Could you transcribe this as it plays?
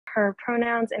her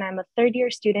pronouns, and I'm a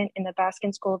third-year student in the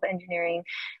Baskin School of Engineering,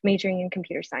 majoring in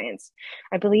computer science.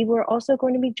 I believe we're also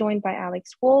going to be joined by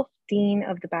Alex Wolf, Dean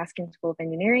of the Baskin School of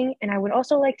Engineering, and I would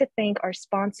also like to thank our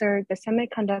sponsor, the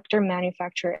semiconductor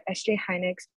manufacturer SJ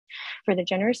Hynix, for the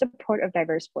generous support of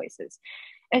diverse voices.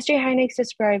 SJ Hynix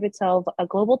describes itself a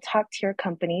global top-tier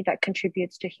company that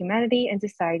contributes to humanity and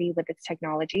society with its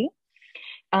technology.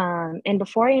 And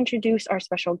before I introduce our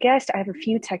special guest, I have a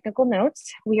few technical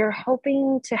notes. We are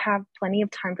hoping to have plenty of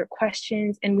time for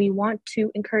questions, and we want to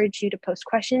encourage you to post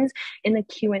questions in the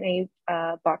Q&A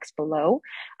box below.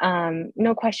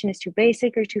 No question is too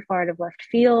basic or too far out of left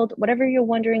field. Whatever you're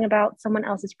wondering about, someone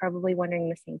else is probably wondering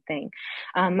the same thing.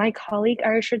 My colleague,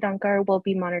 Ira Shridankar, will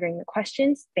be monitoring the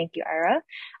questions. Thank you,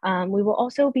 Ira. We will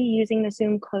also be using the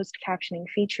Zoom closed captioning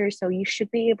feature, so you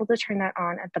should be able to turn that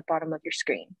on at the bottom of your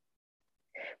screen.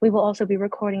 We will also be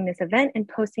recording this event and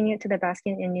posting it to the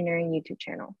Baskin Engineering YouTube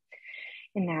channel.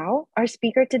 And now, our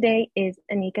speaker today is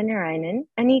Anika Narayanan.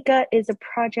 Anika is a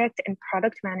project and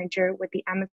product manager with the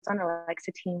Amazon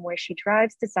Alexa team, where she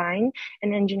drives design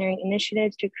and engineering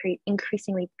initiatives to create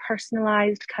increasingly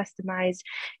personalized, customized,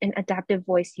 and adaptive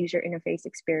voice user interface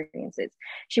experiences.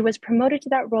 She was promoted to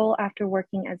that role after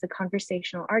working as a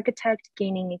conversational architect,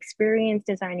 gaining experience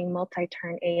designing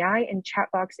multi-turn AI and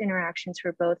chatbox interactions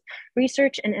for both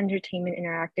research and entertainment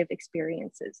interactive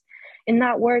experiences. In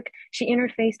that work, she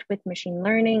interfaced with machine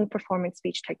learning, performance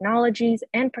speech technologies,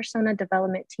 and persona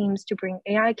development teams to bring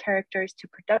AI characters to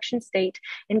production state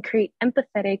and create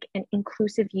empathetic and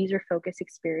inclusive user-focused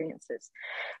experiences.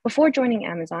 Before joining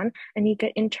Amazon,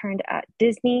 Anika interned at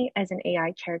Disney as an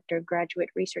AI character graduate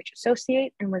research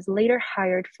associate and was later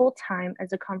hired full-time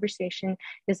as a conversation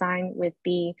designer with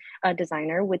the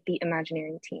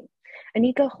Imagineering team.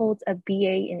 Anika holds a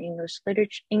BA in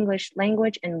English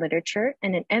language and literature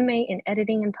and an MA in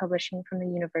editing and publishing from the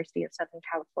University of Southern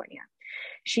California.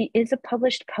 She is a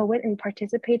published poet and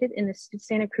participated in the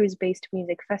Santa Cruz-based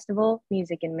music festival,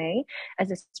 Music in May,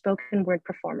 as a spoken word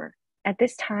performer. At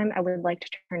this time, I would like to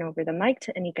turn over the mic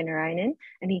to Anika Narayanan.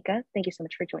 Anika, thank you so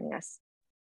much for joining us.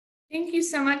 Thank you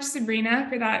so much, Sabrina,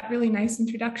 for that really nice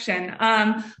introduction.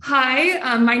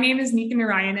 Hi, my name is Anika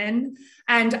Narayanan,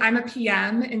 and I'm a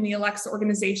PM in the Alexa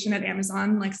organization at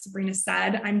Amazon, like Sabrina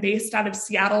said. I'm based out of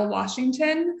Seattle,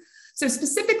 Washington. So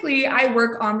specifically, I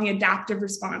work on the adaptive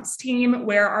response team,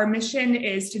 where our mission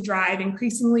is to drive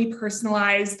increasingly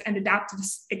personalized and adaptive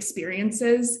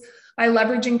experiences by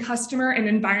leveraging customer and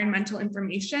environmental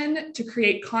information to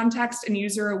create context and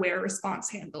user-aware response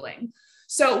handling.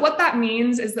 So what that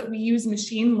means is that we use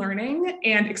machine learning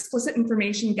and explicit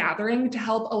information gathering to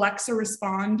help Alexa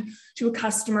respond to a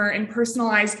customer in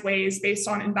personalized ways based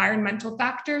on environmental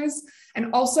factors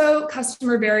and also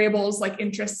customer variables like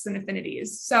interests and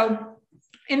affinities. So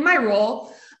in my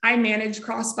role, I manage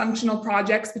cross-functional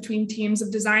projects between teams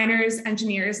of designers,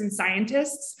 engineers, and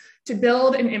scientists to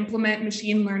build and implement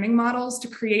machine learning models to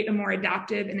create a more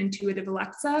adaptive and intuitive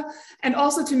Alexa, and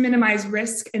also to minimize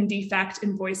risk and defect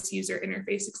in voice user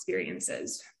interface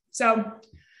experiences. So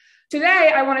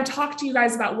today, I want to talk to you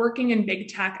guys about working in big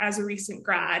tech as a recent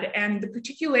grad and the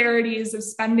particularities of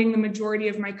spending the majority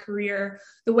of my career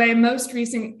the way most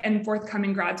recent and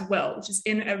forthcoming grads will, which is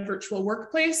in a virtual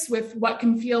workplace with what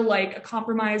can feel like a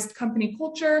compromised company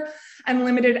culture and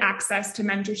limited access to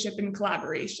mentorship and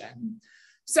collaboration.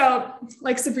 So,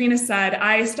 like Sabrina said,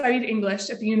 I studied English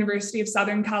at the University of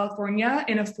Southern California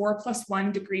in a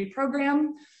 4+1 degree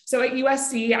program. So at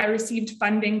USC, I received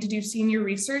funding to do senior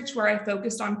research where I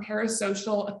focused on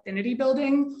parasocial affinity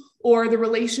building, or the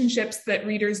relationships that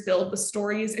readers build with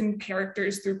stories and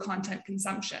characters through content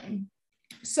consumption.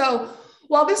 So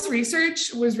while this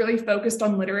research was really focused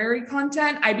on literary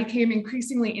content, I became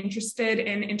increasingly interested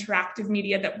in interactive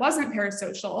media that wasn't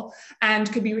parasocial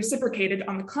and could be reciprocated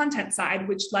on the content side,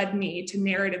 which led me to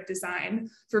narrative design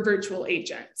for virtual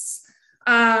agents.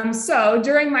 So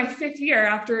during my 5th year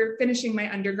after finishing my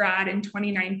undergrad in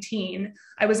 2019,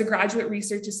 I was a graduate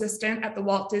research assistant at the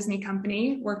Walt Disney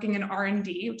Company working in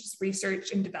R&D, which is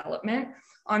research and development,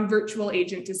 on virtual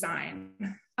agent design.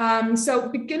 So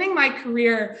beginning my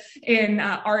career in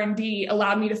R&D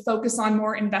allowed me to focus on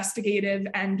more investigative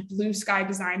and blue sky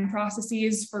design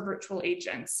processes for virtual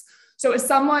agents. So as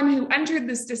someone who entered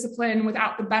this discipline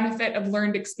without the benefit of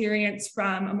learned experience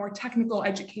from a more technical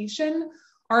education,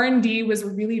 R&D was a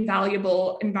really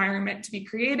valuable environment to be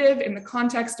creative in the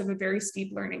context of a very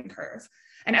steep learning curve.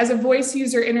 And as a voice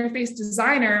user interface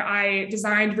designer, I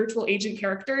designed virtual agent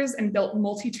characters and built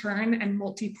multi-turn and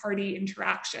multi-party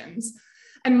interactions.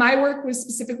 And my work was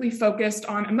specifically focused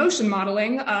on emotion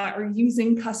modeling or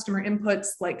using customer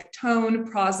inputs like tone,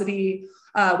 prosody,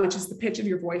 which is the pitch of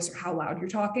your voice or how loud you're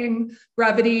talking,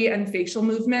 brevity and facial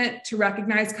movement to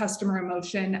recognize customer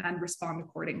emotion and respond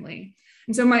accordingly.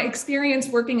 And so my experience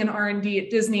working in R&D at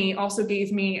Disney also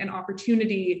gave me an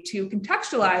opportunity to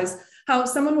contextualize how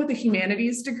someone with a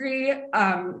humanities degree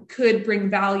could bring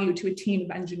value to a team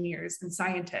of engineers and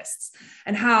scientists,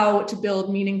 and how to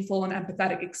build meaningful and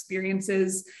empathetic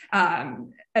experiences,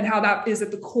 and how that is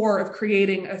at the core of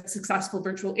creating a successful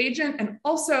virtual agent and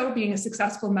also being a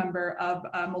successful member of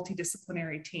a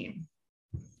multidisciplinary team.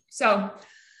 So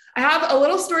I have a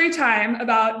little story time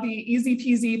about the easy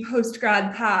peasy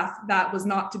post-grad path that was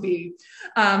not to be.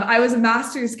 I was a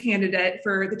master's candidate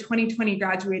for the 2020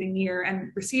 graduating year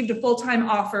and received a full-time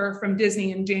offer from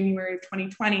Disney in January of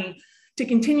 2020 to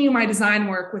continue my design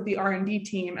work with the R&D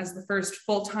team as the first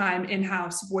full-time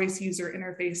in-house voice user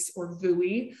interface, or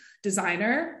VUI,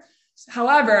 designer.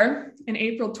 However, in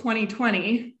April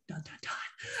 2020,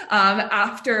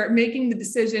 after making the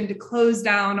decision to close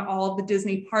down all of the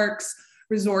Disney parks,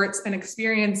 resorts, and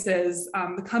experiences,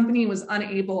 the company was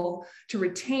unable to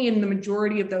retain the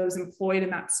majority of those employed in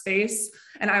that space.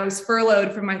 And I was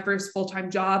furloughed from my first full-time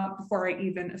job before I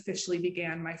even officially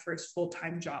began my first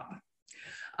full-time job.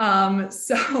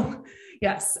 So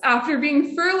yes, after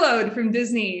being furloughed from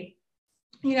Disney,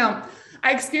 I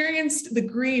experienced the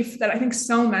grief that I think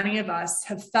so many of us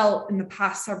have felt in the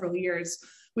past several years,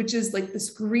 which is like this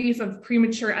grief of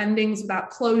premature endings without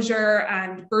closure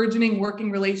and burgeoning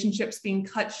working relationships being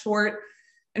cut short.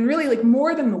 And really, like,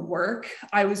 more than the work,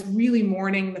 I was really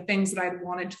mourning the things that I'd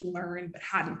wanted to learn but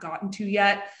hadn't gotten to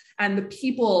yet, and the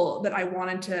people that I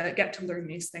wanted to get to learn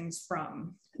these things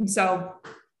from. And so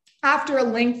after a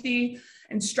lengthy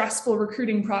and stressful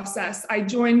recruiting process, I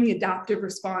joined the adaptive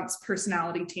response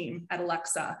personality team at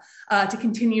Alexa to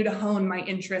continue to hone my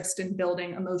interest in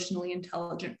building emotionally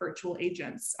intelligent virtual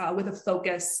agents with a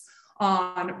focus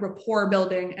on rapport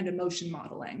building and emotion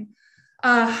modeling.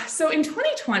 So in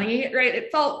 2020, right,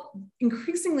 it felt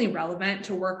increasingly relevant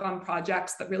to work on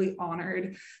projects that really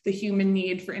honored the human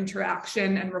need for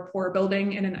interaction and rapport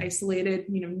building in an isolated,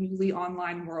 newly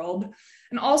online world.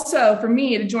 And also for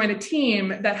me to join a team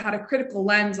that had a critical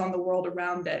lens on the world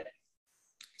around it.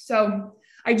 So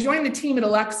I joined the team at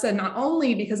Alexa not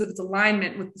only because of its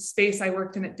alignment with the space I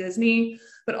worked in at Disney,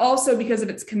 but also because of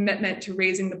its commitment to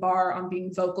raising the bar on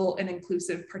being vocal and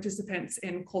inclusive participants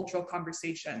in cultural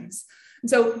conversations. And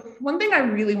so one thing I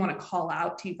really want to call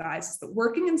out to you guys is that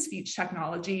working in speech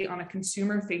technology on a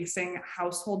consumer-facing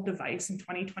household device in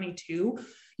 2022,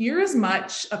 you're as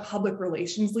much a public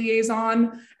relations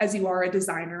liaison as you are a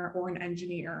designer or an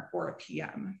engineer or a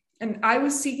PM. And I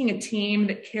was seeking a team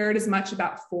that cared as much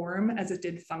about form as it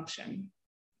did function.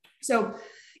 So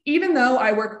even though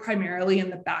I work primarily in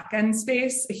the back-end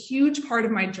space, a huge part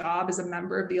of my job as a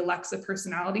member of the Alexa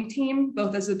personality team,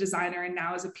 both as a designer and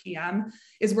now as a PM,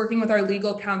 is working with our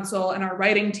legal counsel and our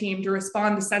writing team to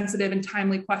respond to sensitive and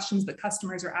timely questions that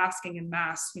customers are asking en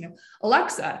masse.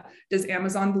 Alexa, does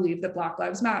Amazon believe that Black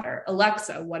Lives Matter?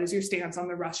 Alexa, what is your stance on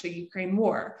the Russia-Ukraine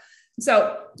war?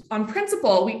 So on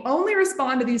principle, we only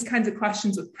respond to these kinds of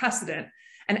questions with precedent.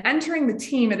 And entering the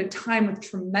team at a time of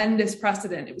tremendous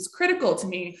precedent, it was critical to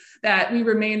me that we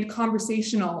remained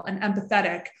conversational and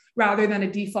empathetic rather than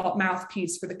a default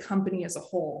mouthpiece for the company as a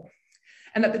whole.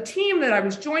 And that the team that I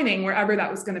was joining, wherever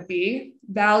that was going to be,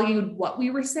 valued what we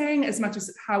were saying as much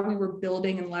as how we were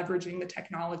building and leveraging the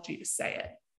technology to say it.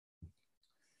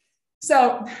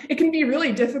 So it can be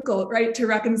really difficult, right, to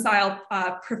reconcile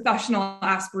professional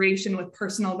aspiration with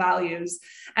personal values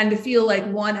and to feel like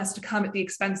one has to come at the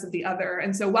expense of the other.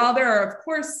 And so while there are, of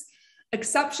course,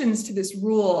 exceptions to this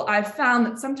rule, I've found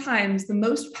that sometimes the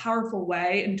most powerful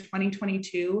way in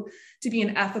 2022 to be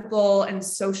an ethical and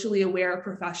socially aware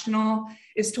professional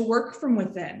is to work from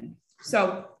within.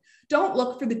 So don't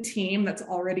look for the team that's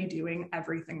already doing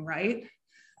everything right.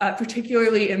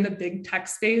 Particularly in the big tech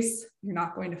space, you're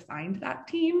not going to find that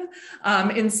team.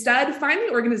 Instead, find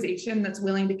the organization that's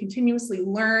willing to continuously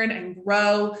learn and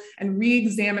grow and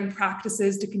re-examine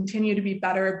practices to continue to be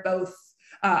better, both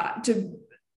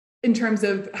in terms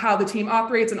of how the team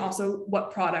operates and also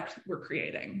what product we're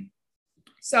creating.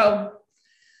 So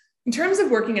in terms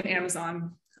of working at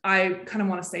Amazon, I kind of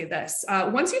want to say this.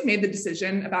 Once you've made the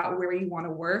decision about where you want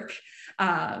to work,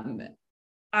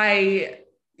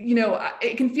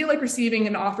 it can feel like receiving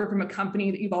an offer from a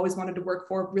company that you've always wanted to work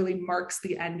for really marks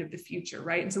the end of the future,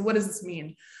 right? And so what does this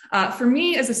mean? For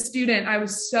me as a student, I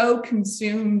was so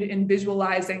consumed in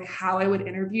visualizing how I would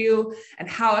interview and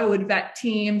how I would vet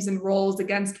teams and roles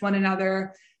against one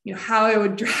another, how I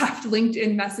would draft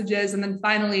LinkedIn messages, and then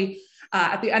finally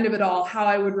at the end of it all, how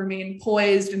I would remain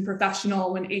poised and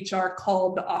professional when HR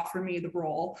called to offer me the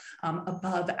role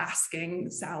above asking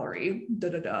salary,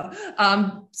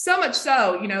 so much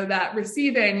so, that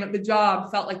receiving the job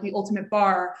felt like the ultimate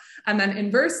bar. And then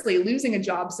inversely, losing a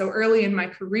job so early in my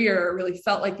career really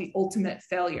felt like the ultimate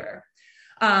failure.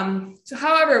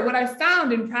 However, what I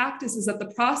found in practice is that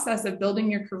the process of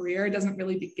building your career doesn't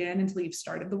really begin until you've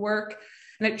started the work.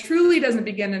 And it truly doesn't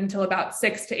begin until about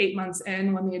 6 to 8 months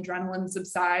in, when the adrenaline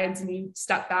subsides and you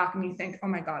step back and you think, oh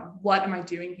my God, what am I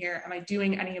doing here? Am I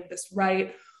doing any of this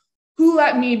right? Who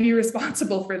let me be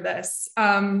responsible for this?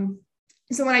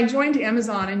 So when I joined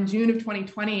Amazon in June of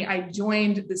 2020, I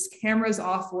joined this cameras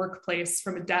off workplace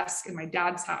from a desk in my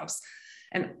dad's house.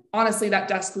 And honestly, that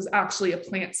desk was actually a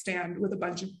plant stand with a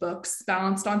bunch of books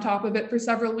balanced on top of it for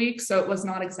several weeks. So it was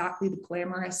not exactly the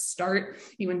glamorous start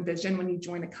you envision when you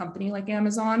join a company like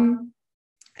Amazon.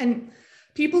 And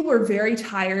people were very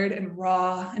tired and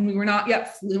raw, and we were not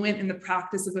yet fluent in the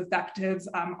practice of effective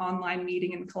online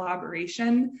meeting and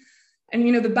collaboration.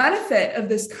 And, the benefit of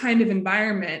this kind of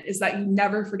environment is that you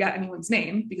never forget anyone's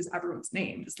name because everyone's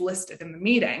name is listed in the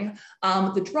meeting.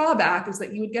 The drawback is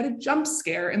that you would get a jump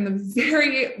scare in the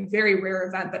very, very rare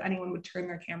event that anyone would turn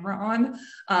their camera on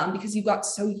because you got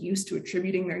so used to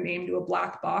attributing their name to a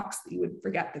black box that you would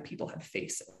forget that people had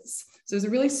faces. So it was a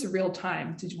really surreal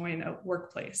time to join a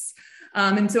workplace.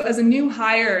 And so as a new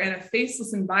hire in a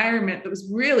faceless environment that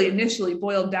was really initially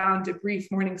boiled down to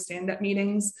brief morning stand-up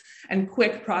meetings and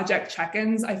quick project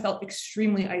check-ins, I felt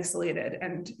extremely isolated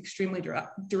and extremely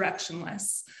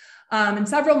directionless. And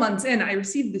several months in, I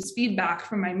received this feedback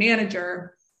from my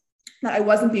manager that I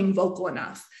wasn't being vocal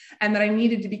enough and that I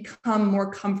needed to become more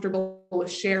comfortable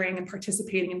with sharing and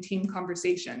participating in team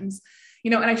conversations.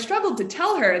 And I struggled to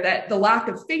tell her that the lack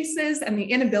of faces and the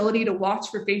inability to watch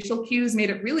for facial cues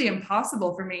made it really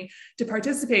impossible for me to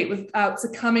participate without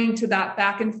succumbing to that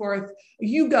back and forth,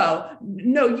 you go,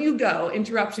 no, you go,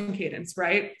 interruption cadence,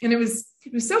 right? And it was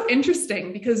so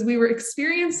interesting because we were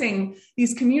experiencing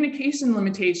these communication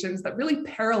limitations that really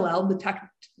paralleled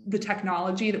the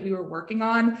technology that we were working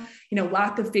on,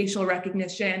 lack of facial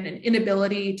recognition and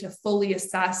inability to fully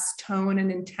assess tone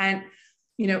and intent,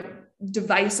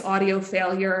 device audio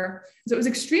failure. So it was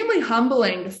extremely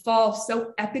humbling to fall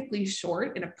so epically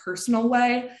short in a personal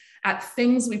way at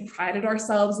things we prided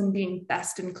ourselves in being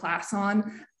best in class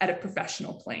on at a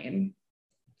professional plane.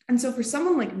 And so for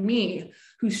someone like me,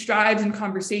 who strives in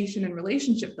conversation and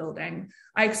relationship building,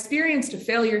 I experienced a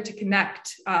failure to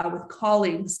connect with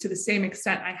colleagues to the same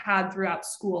extent I had throughout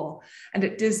school and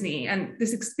at Disney. And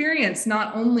this experience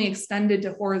not only extended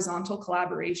to horizontal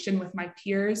collaboration with my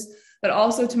peers, but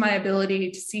also to my ability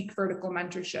to seek vertical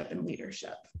mentorship and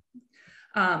leadership.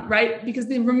 Right? Because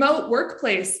the remote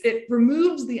workplace, it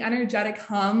removes the energetic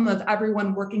hum of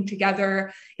everyone working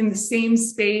together in the same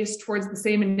space towards the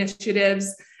same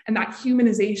initiatives, and that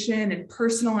humanization and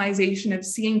personalization of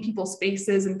seeing people's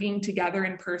faces and being together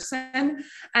in person.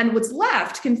 And what's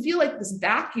left can feel like this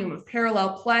vacuum of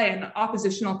parallel play and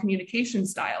oppositional communication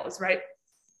styles, right?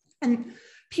 And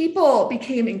people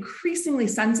became increasingly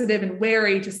sensitive and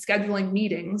wary to scheduling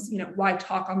meetings. Why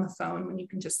talk on the phone when you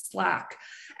can just Slack?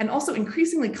 And also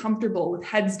increasingly comfortable with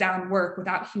heads down work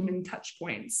without human touch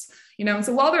points. And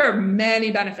so while there are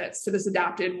many benefits to this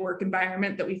adapted work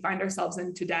environment that we find ourselves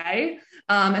in today,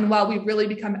 and while we've really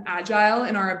become agile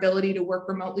in our ability to work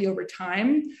remotely over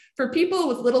time, for people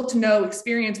with little to no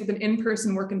experience with an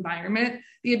in-person work environment,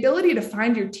 the ability to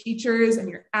find your teachers and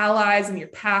your allies and your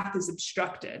path is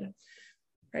obstructed.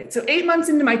 Right. So 8 months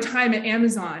into my time at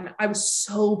Amazon, I was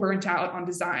so burnt out on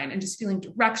design and just feeling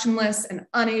directionless and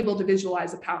unable to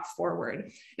visualize a path forward.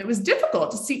 It was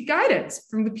difficult to seek guidance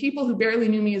from the people who barely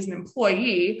knew me as an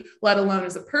employee, let alone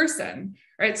as a person.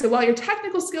 Right. So while your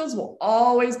technical skills will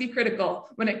always be critical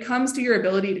when it comes to your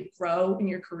ability to grow in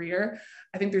your career,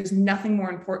 I think there's nothing more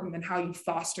important than how you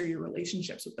foster your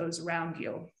relationships with those around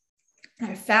you.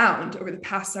 I found over the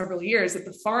past several years that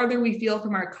the farther we feel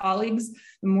from our colleagues,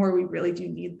 the more we really do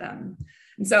need them.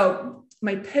 And so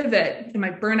my pivot and my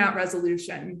burnout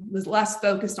resolution was less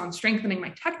focused on strengthening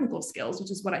my technical skills, which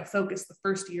is what I focused the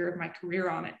first year of my career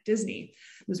on at Disney.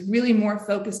 It was really more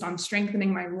focused on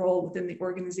strengthening my role within the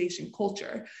organization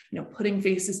culture, putting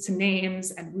faces to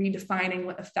names and redefining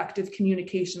what effective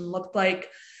communication looked like,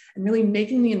 and really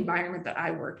making the environment that I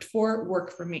worked for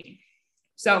work for me.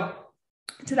 So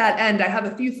to that end, I have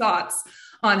a few thoughts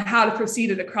on how to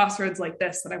proceed at a crossroads like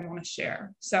this that I want to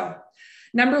share. So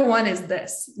number one is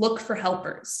this: look for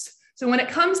helpers. So when it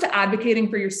comes to advocating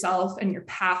for yourself and your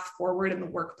path forward in the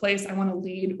workplace, I want to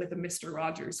lead with a Mr.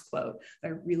 Rogers quote that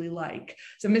I really like.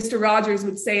 So Mr. Rogers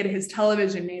would say to his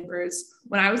television neighbors,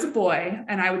 when I was a boy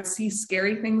and I would see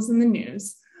scary things in the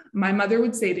news, my mother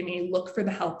would say to me, look for the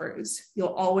helpers. You'll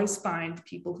always find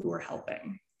people who are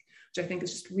helping, which I think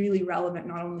is just really relevant,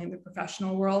 not only in the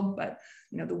professional world, but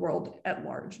the world at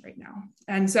large right now.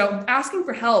 And so asking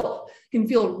for help can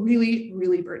feel really,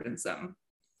 really burdensome,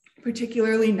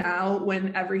 particularly now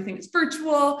when everything is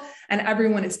virtual and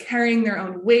everyone is carrying their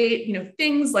own weight.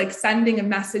 Things like sending a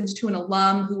message to an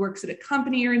alum who works at a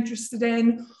company you're interested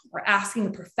in, or asking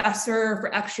a professor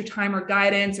for extra time or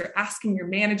guidance, or asking your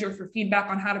manager for feedback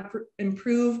on how to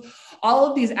improve. All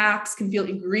of these acts can feel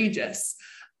egregious.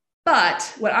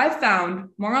 But what I've found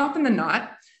more often than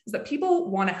not is that people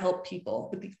want to help people,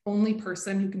 but the only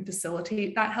person who can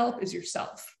facilitate that help is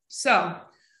yourself. So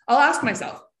I'll ask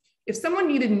myself, if someone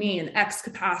needed me in X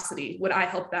capacity, would I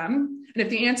help them? And if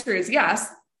the answer is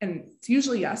yes, and it's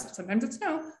usually yes, but sometimes it's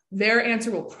no, their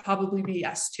answer will probably be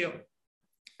yes too.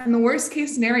 And the worst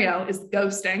case scenario is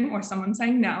ghosting or someone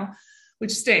saying no, which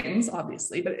stings,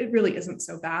 obviously, but it really isn't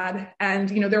so bad. And,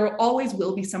 there always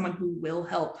will be someone who will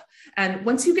help. And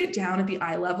once you get down at the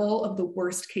eye level of the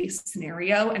worst case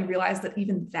scenario and realize that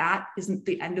even that isn't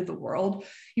the end of the world,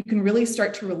 you can really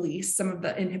start to release some of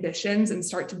the inhibitions and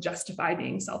start to justify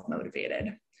being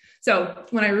self-motivated. So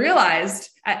when I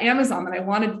realized at Amazon that I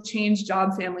wanted to change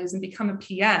job families and become a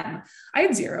PM, I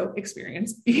had zero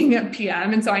experience being a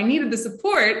PM. And so I needed the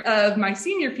support of my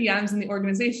senior PMs in the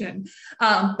organization.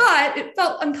 But it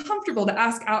felt uncomfortable to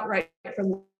ask outright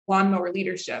for lawnmower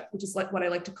leadership, which is like what I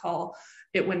like to call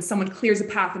it when someone clears a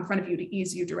path in front of you to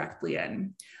ease you directly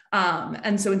in.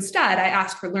 And so instead, I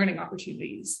asked for learning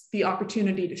opportunities, the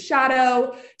opportunity to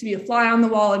shadow, to be a fly on the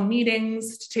wall in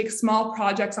meetings, to take small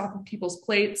projects off of people's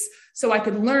plates so I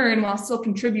could learn while still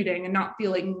contributing and not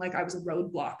feeling like I was a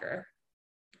roadblocker.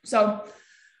 So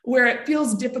where it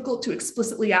feels difficult to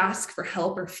explicitly ask for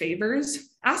help or favors,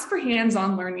 ask for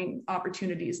hands-on learning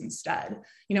opportunities instead.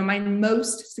 My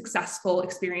most successful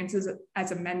experiences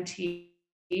as a mentee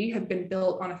have been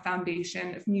built on a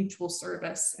foundation of mutual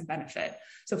service and benefit.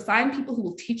 So find people who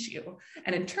will teach you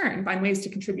and in turn find ways to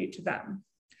contribute to them.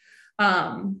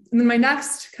 And then my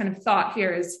next kind of thought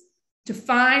here is to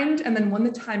find, and then when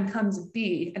the time comes,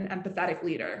 be an empathetic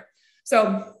leader.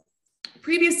 So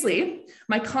previously,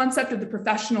 my concept of the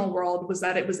professional world was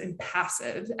that it was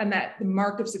impassive and that the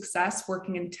mark of success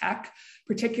working in tech,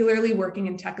 particularly working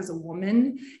in tech as a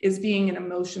woman, is being an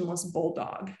emotionless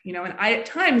bulldog. And I at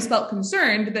times felt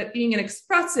concerned that being an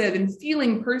expressive and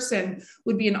feeling person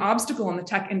would be an obstacle in the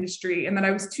tech industry and that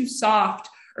I was too soft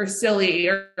or silly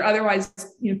or otherwise,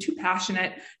 too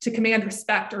passionate to command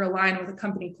respect or align with a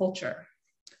company culture.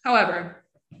 However,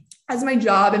 as my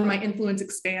job and my influence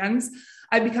expands,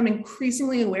 I've become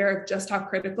increasingly aware of just how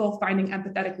critical finding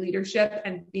empathetic leadership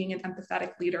and being an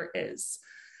empathetic leader is.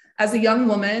 As a young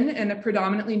woman in a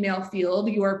predominantly male field,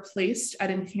 you are placed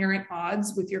at inherent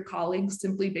odds with your colleagues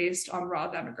simply based on raw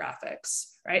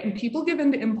demographics, right? And people give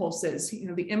in to impulses,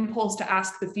 the impulse to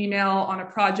ask the female on a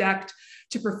project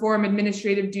to perform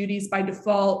administrative duties by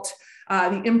default,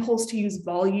 the impulse to use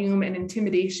volume and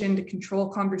intimidation to control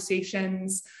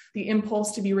conversations, the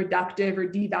impulse to be reductive or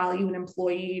devalue an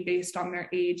employee based on their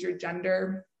age or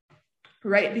gender,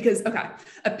 right? Because,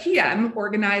 a PM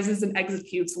organizes and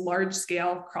executes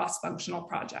large-scale cross-functional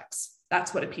projects.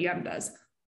 That's what a PM does.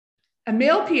 A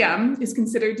male PM is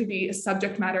considered to be a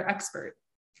subject matter expert.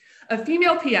 A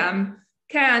female PM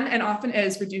can and often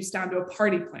is reduced down to a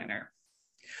party planner.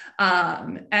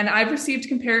 And I've received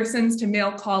comparisons to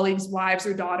male colleagues' wives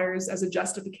or daughters as a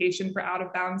justification for out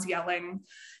of bounds yelling,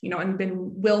 and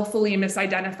been willfully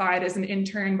misidentified as an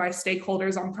intern by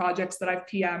stakeholders on projects that I've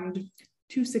PM'd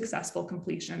to successful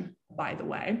completion, by the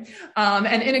way.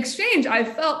 And in exchange, I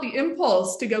felt the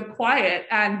impulse to go quiet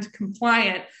and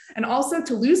compliant, and also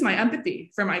to lose my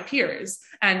empathy for my peers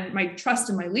and my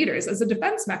trust in my leaders as a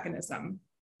defense mechanism,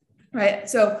 right?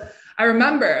 So I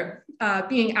remember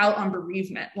being out on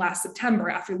bereavement last September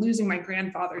after losing my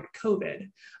grandfather to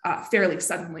COVID fairly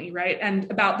suddenly, right? And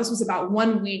this was about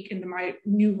 1 week into my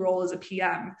new role as a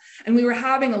PM. And we were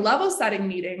having a level setting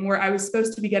meeting where I was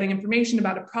supposed to be getting information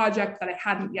about a project that I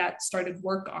hadn't yet started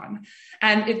work on.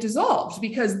 And it dissolved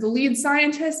because the lead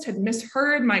scientist had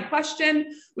misheard my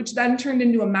question, which then turned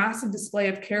into a massive display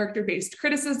of character-based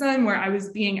criticism where I was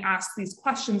being asked these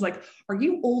questions like, are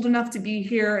you old enough to be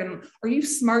here? And are you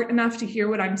smart enough to hear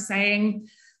what I'm saying?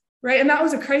 Right. And that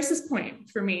was a crisis point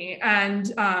for me.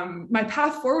 And my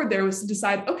path forward there was to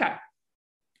decide, okay,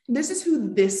 this is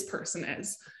who this person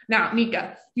is. Now,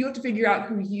 Nika, you have to figure out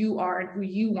who you are and who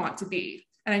you want to be.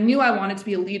 And I knew I wanted to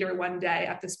be a leader one day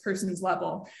at this person's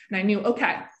level. And I knew,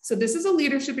 okay, so this is a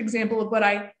leadership example of what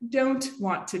I don't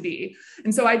want to be.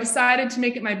 And so I decided to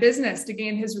make it my business to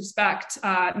gain his respect,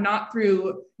 not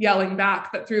through yelling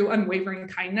back, but through unwavering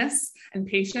kindness and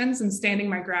patience and standing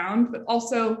my ground, but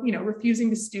also, refusing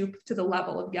to stoop to the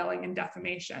level of yelling and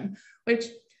defamation, which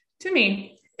to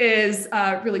me is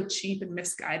a really cheap and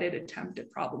misguided attempt at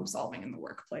problem solving in the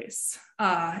workplace.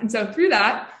 And so through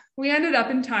that, we ended up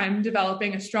in time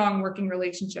developing a strong working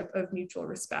relationship of mutual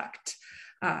respect,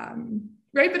 right?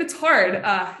 But it's hard.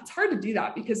 It's hard to do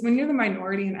that because when you're the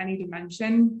minority in any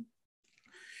dimension,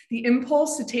 the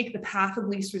impulse to take the path of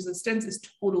least resistance is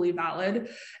totally valid,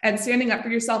 and standing up for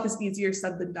yourself is easier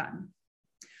said than done.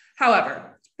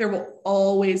 However, there will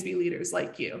always be leaders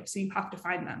like you, so you have to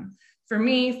find them. For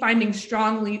me, finding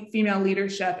strong female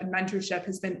leadership and mentorship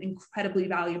has been incredibly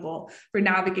valuable for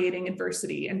navigating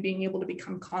adversity and being able to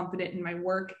become confident in my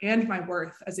work and my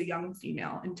worth as a young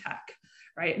female in tech,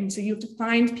 right? And so you have to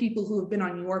find people who have been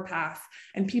on your path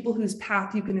and people whose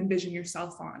path you can envision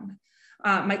yourself on.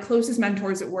 My closest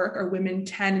mentors at work are women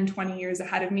 10 and 20 years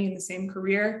ahead of me in the same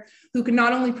career, who can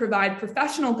not only provide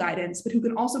professional guidance, but who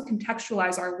can also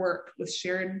contextualize our work with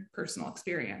shared personal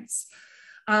experience.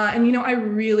 And I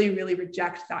really, really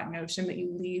reject that notion that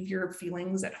you leave your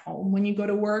feelings at home when you go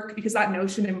to work, because that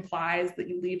notion implies that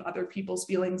you leave other people's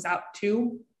feelings out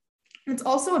too. It's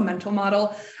also a mental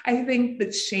model, I think,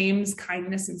 that shames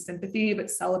kindness and sympathy, but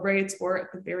celebrates, or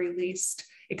at the very least,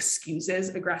 excuses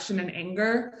aggression and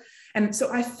anger. And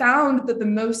so I found that the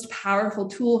most powerful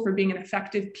tool for being an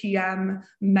effective PM,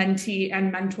 mentee,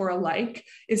 and mentor alike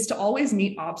is to always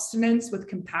meet obstinance with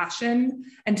compassion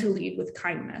and to lead with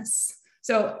kindness.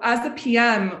 So as the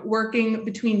PM, working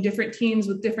between different teams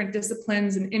with different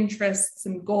disciplines and interests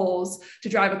and goals to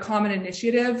drive a common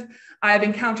initiative, I've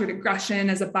encountered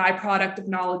aggression as a byproduct of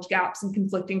knowledge gaps and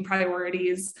conflicting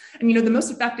priorities. And the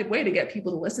most effective way to get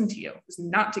people to listen to you is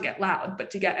not to get loud, but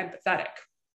to get empathetic.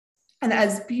 And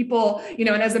as people, and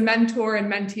as a mentor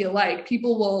and mentee alike,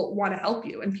 people will want to help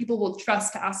you and people will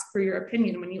trust to ask for your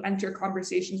opinion when you enter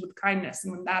conversations with kindness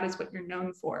and when that is what you're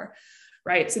known for.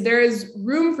 Right. So there is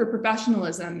room for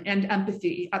professionalism and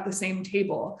empathy at the same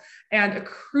table. And a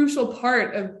crucial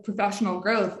part of professional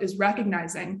growth is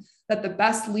recognizing that the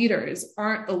best leaders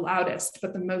aren't the loudest,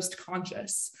 but the most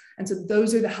conscious. And so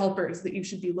those are the helpers that you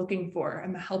should be looking for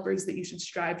and the helpers that you should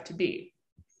strive to be.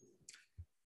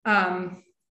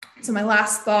 So my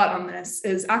last thought on this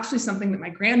is actually something that my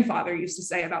grandfather used to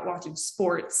say about watching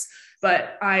sports,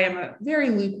 but I am a very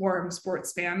lukewarm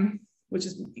sports fan, which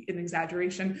is an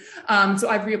exaggeration. So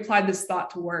I've reapplied this thought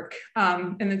to work.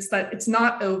 And it's that it's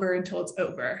not over until it's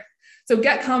over. So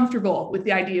get comfortable with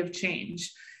the idea of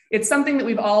change. It's something that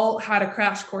we've all had a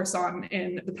crash course on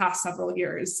in the past several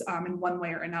years in one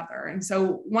way or another. And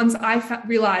so once I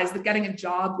realized that getting a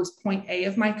job was point A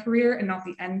of my career and not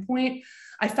the end point,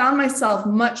 I found myself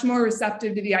much more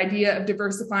receptive to the idea of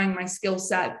diversifying my skill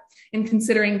set and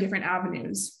considering different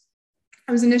avenues.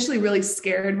 I was initially really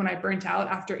scared when I burnt out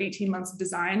after 18 months of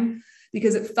design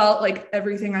because it felt like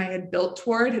everything I had built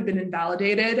toward had been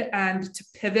invalidated, and to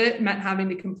pivot meant having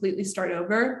to completely start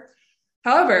over.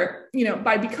 However,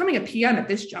 by becoming a PM at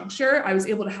this juncture, I was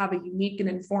able to have a unique and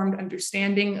informed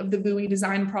understanding of the VUI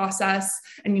design process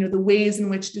and, the ways in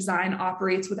which design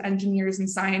operates with engineers and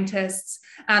scientists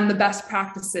and the best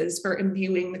practices for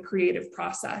imbuing the creative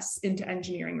process into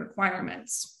engineering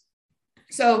requirements.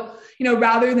 So,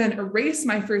 rather than erase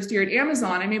my first year at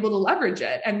Amazon, I'm able to leverage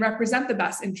it and represent the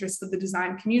best interests of the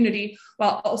design community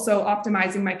while also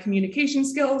optimizing my communication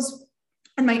skills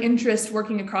and my interest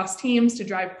working across teams to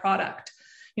drive product.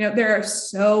 There are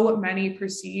so many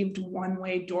perceived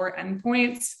one-way door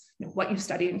endpoints, what you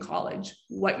study in college,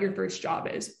 what your first job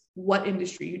is, what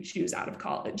industry you choose out of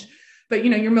college. But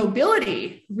your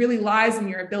mobility really lies in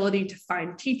your ability to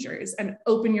find teachers and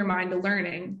open your mind to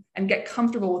learning and get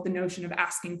comfortable with the notion of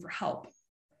asking for help.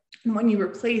 And when you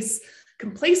replace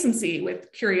complacency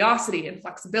with curiosity and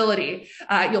flexibility,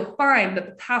 you'll find that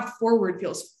the path forward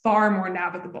feels far more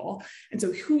navigable. And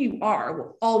so who you are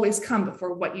will always come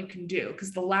before what you can do,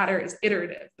 because the latter is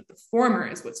iterative, but the former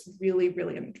is what's really,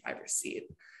 really in the driver's seat.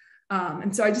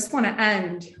 And so I just want to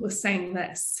end with saying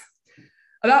this.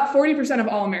 About 40% of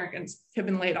all Americans have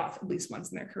been laid off at least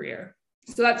once in their career.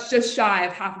 So that's just shy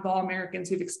of half of all Americans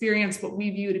who've experienced what we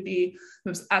view to be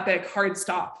the most epic hard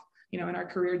stop, in our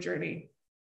career journey.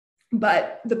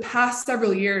 But the past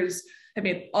several years have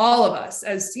made all of us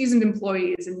as seasoned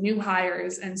employees and new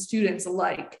hires and students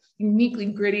alike uniquely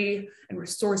gritty and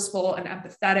resourceful and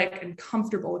empathetic and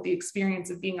comfortable with the experience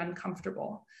of being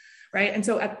uncomfortable. right? And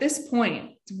so at this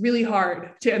point, it's really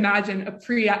hard to imagine a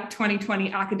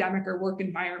pre-2020 academic or work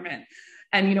environment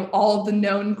and all of the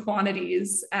known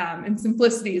quantities and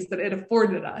simplicities that it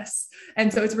afforded us.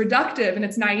 And so it's reductive and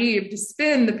it's naive to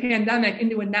spin the pandemic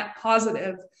into a net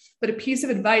positive. But a piece of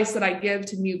advice that I give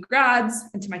to new grads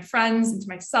and to my friends and to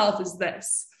myself is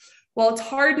this. While it's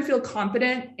hard to feel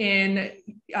confident in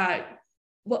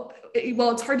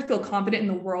it's hard to feel confident in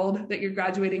the world that you're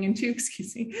graduating into,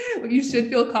 what you should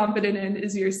feel confident in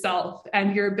is yourself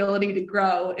and your ability to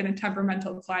grow in a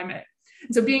temperamental climate.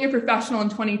 And so being a professional in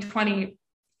 2020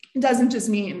 doesn't just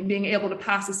mean being able to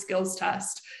pass a skills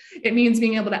test. It means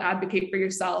being able to advocate for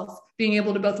yourself, being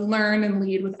able to both learn and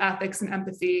lead with ethics and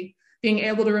empathy, being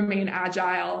able to remain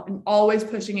agile and always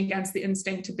pushing against the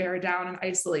instinct to bear down and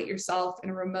isolate yourself in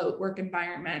a remote work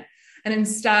environment, and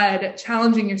instead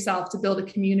challenging yourself to build a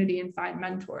community and find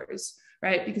mentors,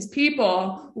 right? Because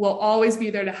people will always be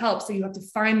there to help. So you have to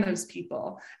find those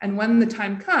people. And when the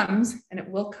time comes, and it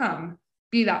will come,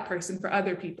 be that person for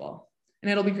other people, and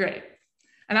it'll be great.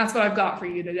 And that's what I've got for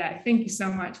you today. Thank you so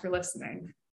much for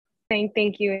listening.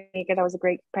 Thank you, Anika. That was a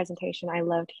great presentation. I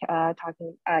loved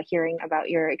hearing about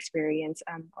your experience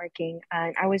working.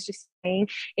 And I was just saying,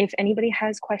 if anybody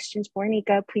has questions for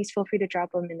Anika, please feel free to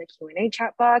drop them in the Q&A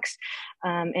chat box.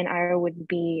 And I would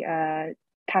be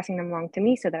passing them along to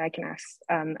me so that I can ask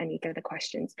Anika the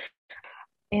questions.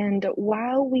 And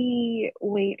while we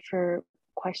wait for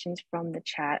questions from the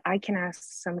chat, I can ask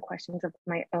some questions of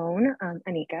my own,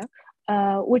 Anika.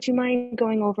 Would you mind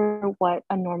going over what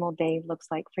a normal day looks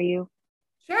like for you?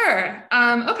 Sure.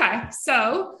 Okay.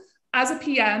 So as a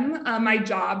PM, my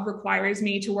job requires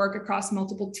me to work across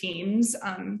multiple teams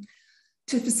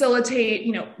to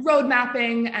facilitate, road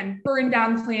mapping and burn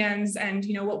down plans. And,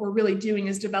 what we're really doing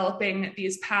is developing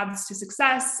these paths to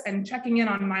success and checking in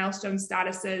on milestone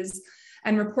statuses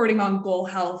and reporting on goal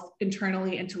health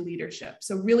internally into leadership.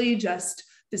 So really just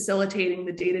facilitating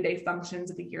the day-to-day functions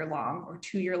of a year-long or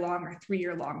 2-year-long or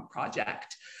 3-year-long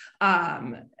project.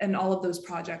 And all of those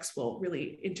projects will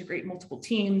really integrate multiple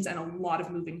teams and a lot of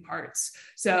moving parts.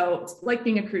 So it's like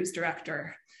being a cruise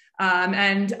director.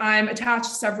 And I'm attached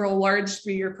to several large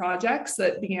 3-year projects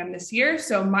that began this year.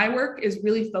 So my work is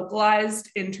really focalized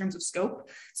in terms of scope.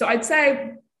 So I'd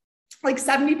say like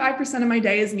 75% of my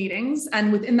day is meetings.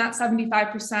 And within that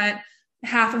 75%,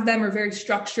 half of them are very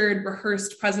structured,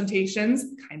 rehearsed presentations,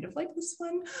 kind of like this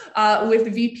one,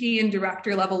 with VP and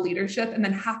director level leadership. And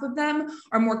then half of them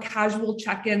are more casual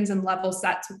check-ins and level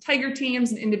sets with tiger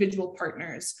teams and individual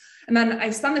partners. And then I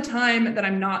spend the time that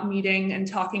I'm not meeting and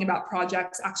talking about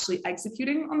projects actually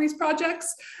executing on these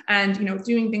projects and,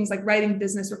 doing things like writing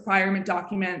business requirement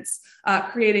documents,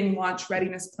 creating launch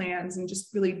readiness plans, and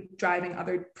just really driving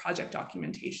other project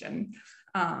documentation.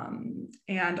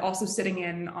 And also sitting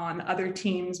in on other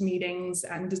teams' meetings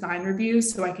and design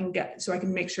reviews so I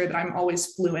can make sure that I'm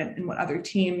always fluent in what other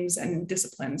teams and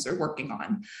disciplines are working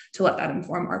on to let that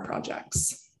inform our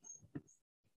projects.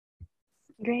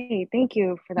 Great, thank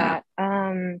you for that.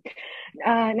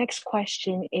 Next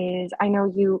question is, I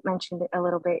know you mentioned a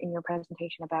little bit in your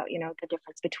presentation about, the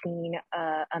difference between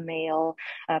a male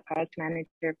product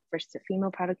manager versus a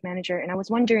female product manager. And I was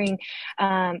wondering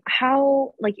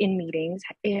how, like in meetings,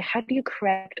 how do you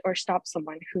correct or stop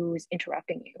someone who's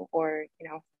interrupting you or,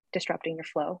 disrupting your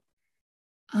flow?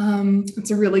 That's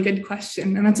a really good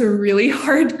question. And that's a really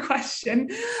hard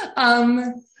question.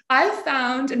 I've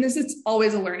found, and this is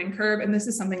always a learning curve, and this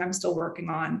is something I'm still working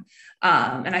on,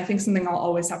 and I think something I'll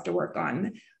always have to work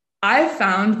on. I've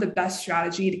found the best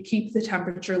strategy to keep the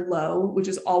temperature low, which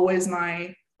is always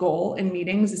my goal in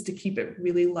meetings, is to keep it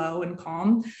really low and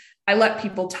calm. I let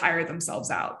people tire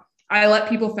themselves out. I let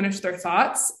people finish their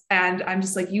thoughts, and I'm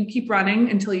just like, you keep running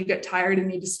until you get tired and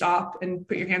need to stop and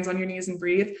put your hands on your knees and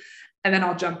breathe, and then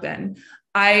I'll jump in.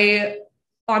 I,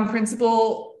 on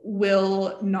principle,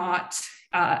 will not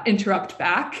interrupt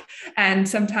back.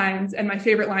 And my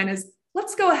favorite line is,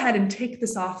 let's go ahead and take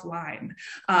this offline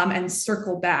and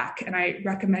circle back. And I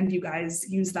recommend you guys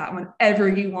use that whenever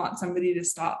you want somebody to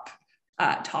stop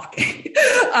talking.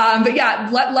 But yeah,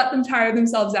 let them tire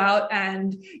themselves out.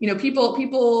 And, people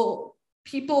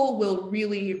will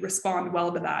really respond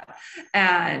well to that.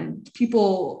 And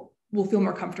people will feel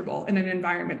more comfortable in an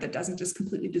environment that doesn't just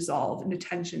completely dissolve into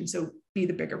tension. So be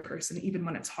the bigger person, even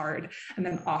when it's hard. And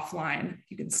then offline,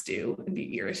 you can stew and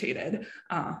be irritated.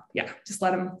 Just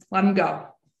let them go.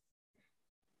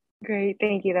 Great,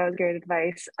 thank you. That was great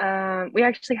advice. We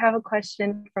actually have a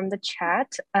question from the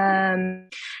chat.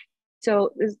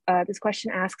 So this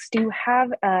question asks, do you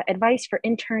have advice for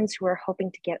interns who are hoping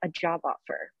to get a job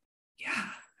offer? Yeah,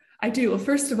 I do. Well,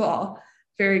 first of all,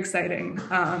 very exciting.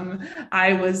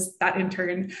 I was that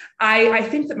intern. I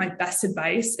think that my best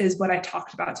advice is what I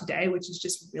talked about today, which is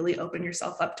just really open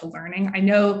yourself up to learning. I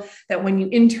know that when you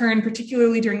intern,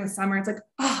 particularly during the summer, it's like,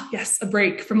 oh, yes, a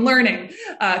break from learning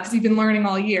because you've been learning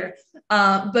all year.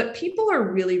 But people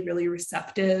are really, really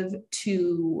receptive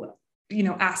to,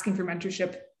 asking for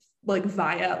mentorship like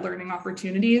via learning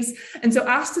opportunities. And so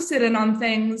ask to sit in on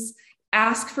things,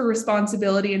 ask for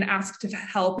responsibility, and ask to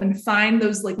help, and find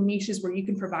those like niches where you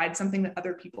can provide something that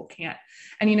other people can't.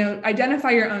 And,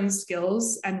 identify your own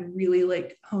skills and really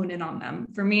like hone in on them.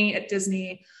 For me at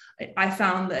Disney, I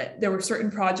found that there were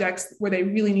certain projects where they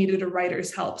really needed a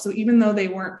writer's help. So even though they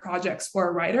weren't projects for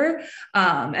a writer,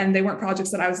 and they weren't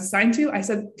projects that I was assigned to, I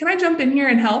said, can I jump in here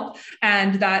and help?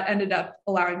 And that ended up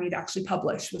allowing me to actually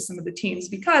publish with some of the teams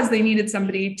because they needed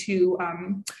somebody to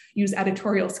use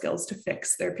editorial skills to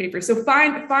fix their paper. So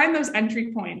find those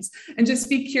entry points and just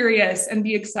be curious and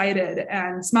be excited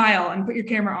and smile and put your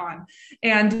camera on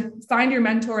and find your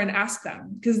mentor and ask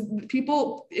them, because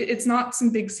it's not some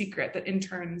big secret that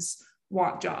interns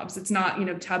want jobs. It's not,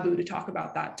 taboo to talk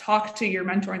about that. Talk to your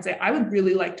mentor and say, I would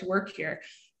really like to work here.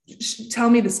 Tell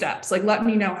me the steps, like, let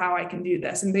me know how I can do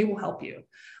this, and they will help you.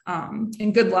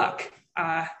 And good luck.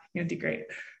 Do great.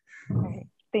 Okay,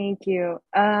 thank you.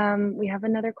 We have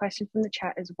another question from the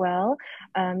chat as well.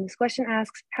 This question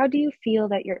asks, how do you feel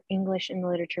that your English and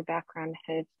literature background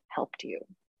has helped you?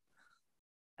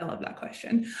 I love that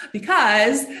question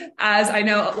because, as I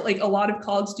know, like a lot of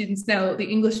college students know, the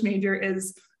English major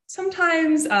is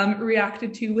sometimes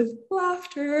reacted to with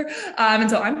laughter. And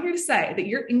so I'm here to say that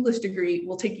your English degree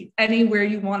will take you anywhere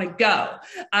you want to go.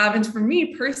 And for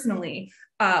me personally,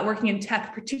 working in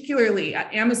tech, particularly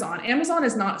at Amazon. Amazon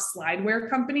is not a slideware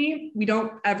company. We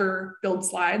don't ever build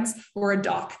slides. We're a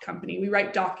doc company. We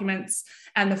write documents,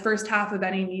 and the first half of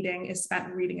any meeting is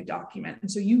spent reading a document.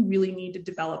 And so you really need to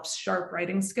develop sharp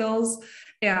writing skills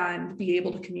and be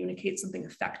able to communicate something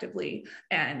effectively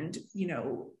and,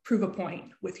 prove a point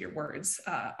with your words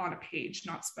on a page,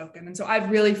 not spoken. And so I've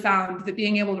really found that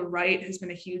being able to write has been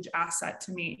a huge asset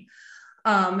to me.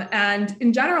 And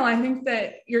in general, I think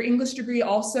that your English degree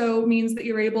also means that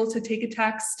you're able to take a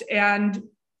text and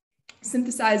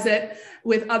synthesize it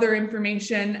with other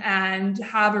information and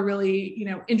have a really,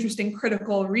 interesting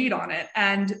critical read on it.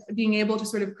 And being able to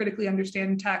sort of critically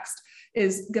understand text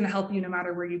is going to help you no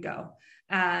matter where you go.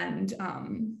 And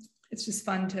it's just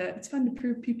fun to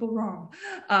prove people wrong.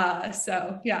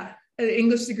 So yeah, an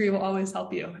English degree will always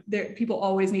help you. People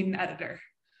always need an editor.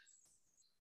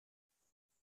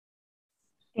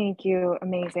 Thank you.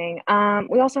 Amazing.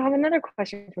 We also have another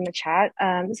question from the chat.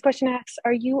 This question asks,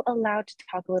 are you allowed to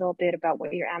talk a little bit about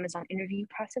what your Amazon interview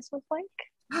process was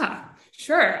like?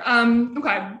 Sure.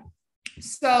 Okay.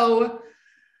 So,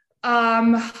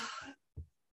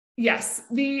 yes,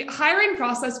 the hiring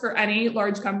process for any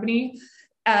large company,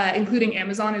 including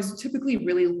Amazon, is typically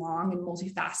really long and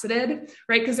multifaceted,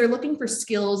 right? Because they're looking for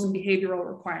skills and behavioral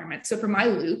requirements. So for my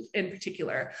loop in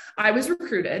particular, I was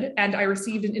recruited and I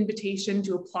received an invitation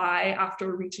to apply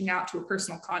after reaching out to a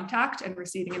personal contact and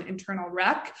receiving an internal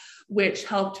rec, which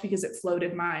helped because it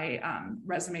floated my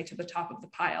resume to the top of the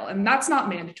pile. And that's not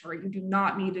mandatory. You do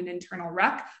not need an internal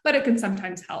rec, but it can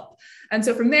sometimes help. And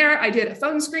so from there, I did a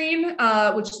phone screen,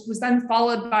 which was then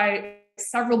followed by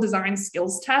several design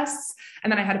skills tests. And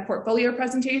then I had a portfolio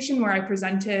presentation where I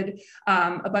presented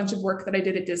a bunch of work that I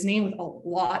did at Disney with a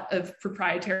lot of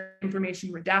proprietary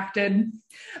information redacted.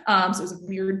 So it was a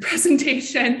weird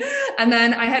presentation. And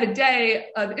then I had a day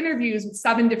of interviews with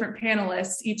 7 different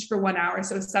panelists, each for 1 hour.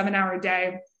 So a 7-hour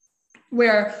day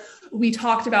where we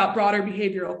talked about broader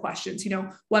behavioral questions.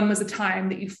 When was a time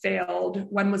that you failed?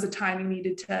 When was a time you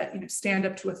needed to, stand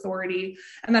up to authority?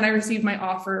 And then I received my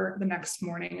offer the next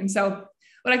morning. And so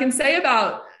what I can say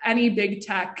about any big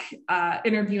tech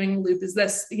interviewing loop is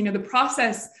this, the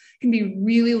process can be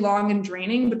really long and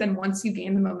draining, but then once you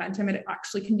gain the momentum, it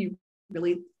actually can be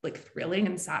really thrilling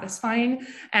and satisfying.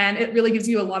 And it really gives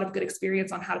you a lot of good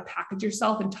experience on how to package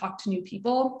yourself and talk to new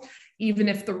people, even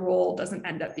if the role doesn't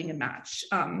end up being a match.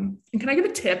 And can I give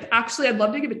a tip? Actually, I'd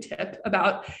love to give a tip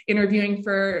about interviewing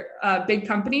for big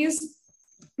companies.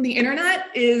 The internet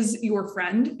is your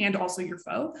friend and also your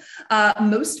foe.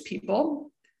 Most people,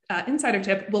 insider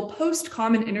tip, will post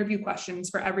common interview questions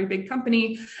for every big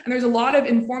company. And there's a lot of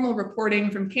informal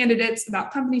reporting from candidates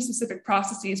about company-specific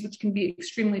processes, which can be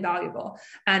extremely valuable.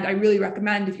 And I really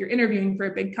recommend, if you're interviewing for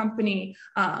a big company,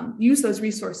 use those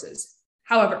resources.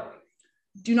 However,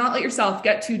 do not let yourself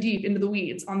get too deep into the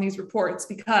weeds on these reports,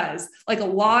 because like a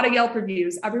lot of Yelp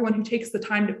reviews, everyone who takes the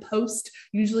time to post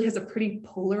usually has a pretty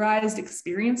polarized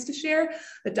experience to share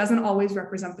that doesn't always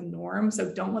represent the norm.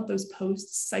 So don't let those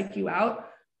posts psych you out.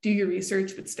 Do your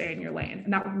research, but stay in your lane.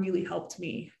 And that really helped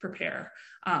me prepare,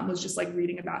 was just like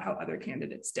reading about how other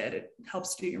candidates did. It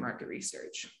helps do your market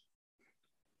research.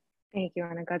 Thank you,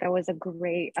 Anika. That was a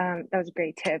great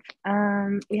tip.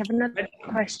 We have another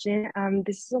question.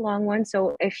 This is a long one,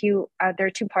 so if you there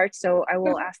are two parts, so I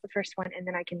will ask the first one and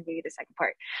then I can give you the second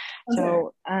part. Okay.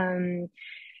 So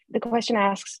the question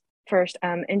asks, first,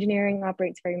 engineering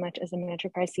operates very much as a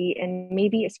meritocracy, and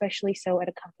maybe especially so at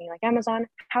a company like Amazon.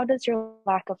 How does your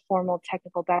lack of formal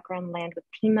technical background land with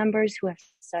team members who have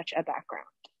such a background?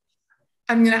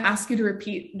 I'm going to ask you to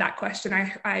repeat that question.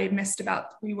 I missed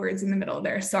about 3 words in the middle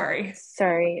there. Sorry.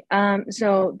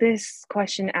 So this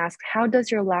question asks, how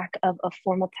does your lack of a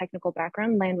formal technical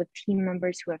background land with team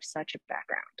members who have such a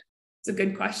background? It's a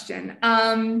good question.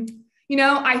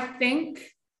 I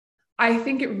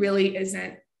think it really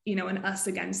isn't, an us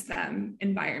against them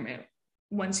environment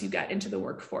once you get into the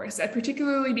workforce,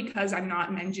 particularly because I'm not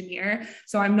an engineer.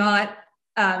 So I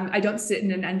don't sit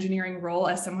in an engineering role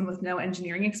as someone with no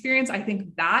engineering experience. I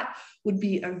think that would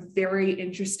be a very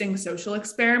interesting social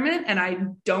experiment, and I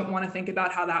don't want to think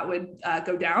about how that would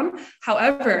go down.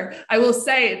 However, I will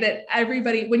say that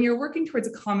everybody, when you're working towards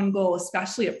a common goal,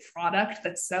 especially a product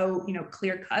that's so,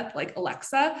 clear cut like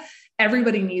Alexa,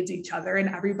 everybody needs each other and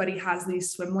everybody has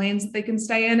these swim lanes that they can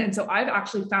stay in. And so I've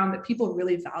actually found that people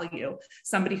really value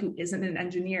somebody who isn't an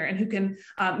engineer and who can,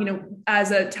 as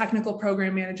a technical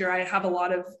program manager, I have a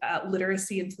lot of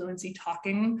literacy and fluency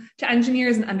talking to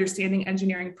engineers and understanding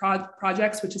engineering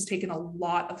projects, which has taken a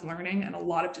lot of learning and a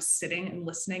lot of just sitting and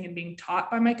listening and being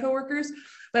taught by my coworkers.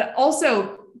 But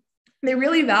also, they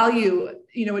really value,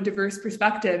 a diverse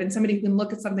perspective and somebody who can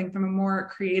look at something from a more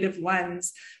creative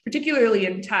lens, particularly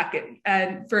in tech.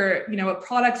 And for, a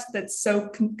product that's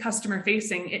so customer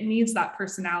facing, it needs that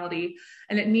personality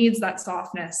and it needs that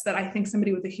softness that I think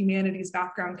somebody with a humanities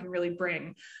background can really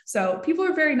bring. So people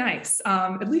are very nice,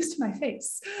 at least to my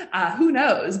face. Who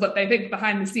knows what they think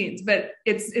behind the scenes, but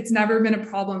it's never been a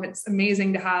problem. It's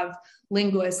amazing to have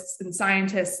linguists and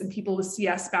scientists and people with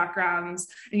CS backgrounds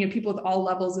and people with all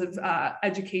levels of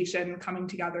education coming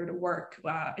together to work.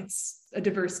 It's a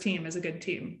diverse team is a good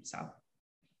team. So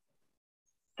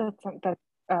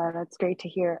that's great to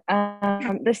hear.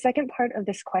 The second part of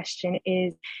this question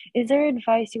is there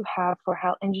advice you have for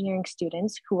how engineering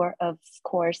students who are of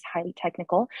course highly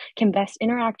technical can best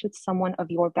interact with someone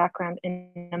of your background in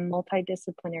a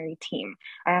multidisciplinary team?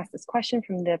 I asked this question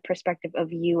from the perspective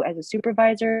of you as a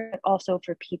supervisor, but also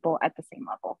for people at the same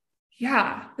level.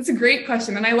 Yeah, that's a great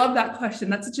question. And I love that question.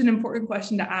 That's such an important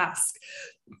question to ask.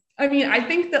 I mean, I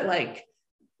think that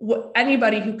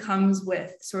anybody who comes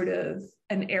with sort of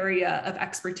an area of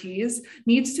expertise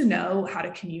needs to know how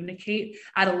to communicate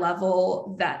at a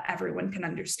level that everyone can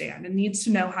understand and needs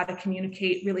to know how to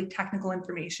communicate really technical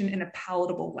information in a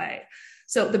palatable way.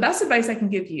 So the best advice I can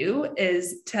give you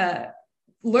is to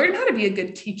learn how to be a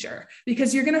good teacher,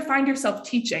 because you're going to find yourself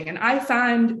teaching. And I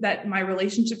find that my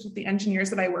relationships with the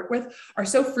engineers that I work with are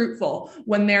so fruitful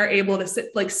when they're able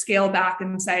to scale back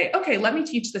and say, okay, let me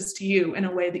teach this to you in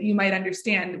a way that you might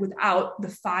understand without the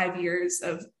 5 years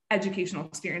of educational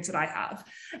experience that I have.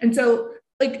 And so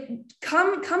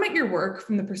come at your work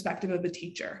from the perspective of a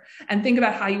teacher and think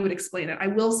about how you would explain it. I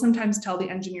will sometimes tell the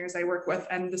engineers I work with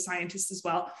and the scientists as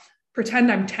well,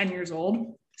 pretend I'm 10 years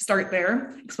old. Start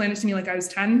there, explain it to me like I was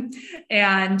 10.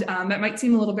 And that might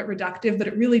seem a little bit reductive, but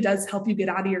it really does help you get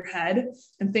out of your head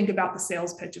and think about the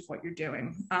sales pitch of what you're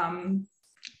doing.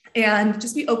 And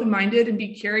just be open-minded and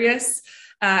be curious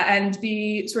and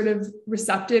be sort of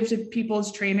receptive to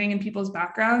people's training and people's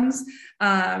backgrounds.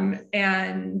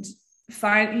 And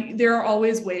there are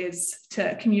always ways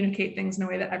to communicate things in a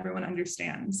way that everyone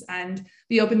understands, and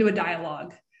be open to a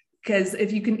dialogue. Because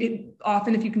if you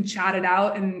can chat it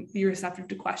out and be receptive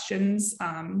to questions,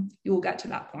 you will get to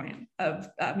that point of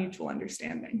mutual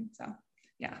understanding. So,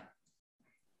 yeah.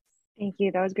 Thank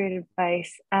you. That was great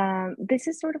advice. This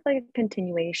is sort of like a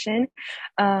continuation.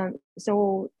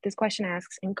 So this question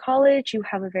asks, in college, you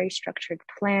have a very structured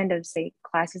plan of, say,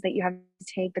 classes that you have to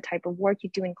take, the type of work you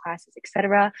do in classes,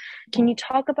 etc. Can you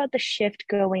talk about the shift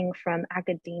going from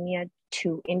academia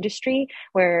to industry,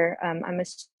 where I'm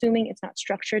assuming it's not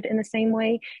structured in the same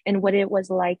way, and what it was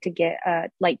like to get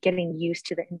getting used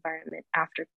to the environment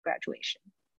after graduation?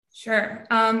 Sure.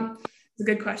 It's a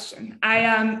good question.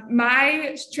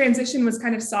 My transition was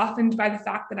kind of softened by the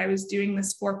fact that I was doing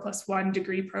this 4+1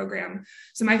 degree program.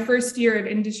 So my first year of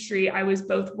industry, I was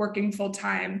both working full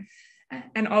time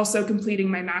and also completing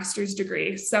my master's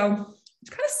degree. So it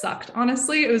kind of sucked,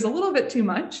 honestly. It was a little bit too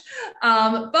much.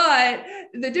 But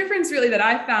the difference really that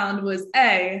I found was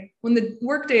when the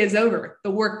workday is over,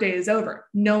 the workday is over.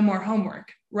 No more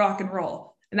homework, rock and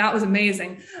roll. And that was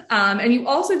amazing. And you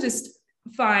also just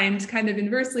find kind of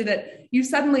inversely that you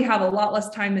suddenly have a lot less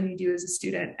time than you do as a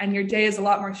student, and your day is a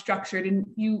lot more structured, and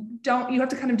you have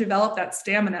to kind of develop that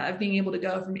stamina of being able to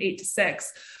go from 8 to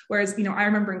 6. Whereas, I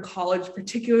remember in college,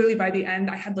 particularly by the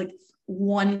end, I had like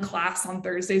one class on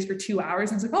Thursdays for 2 hours.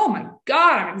 And I was like, oh my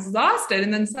God, I'm exhausted.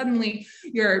 And then suddenly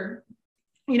you're,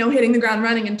 hitting the ground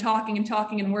running and talking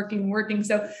and working.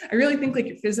 So I really think like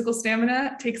your physical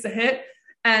stamina takes a hit,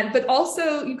 but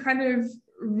also you kind of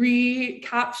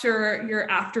recapture your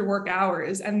after work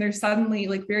hours, and there's suddenly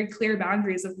like very clear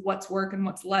boundaries of what's work and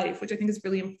what's life, which I think is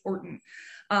really important.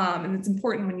 And it's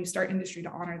important when you start industry to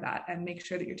honor that and make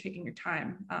sure that you're taking your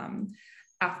time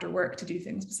after work to do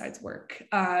things besides work.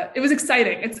 It was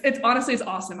exciting. It's honestly, it's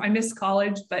awesome. I missed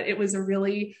college, but it was a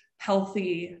really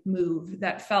healthy move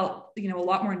that felt, a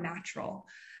lot more natural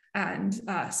and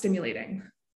stimulating.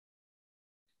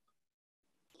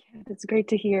 That's great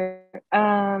to hear.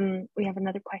 We have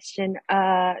another question.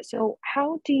 So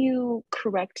how do you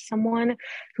correct someone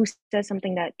who says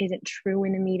something that isn't true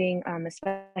in a meeting,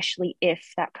 especially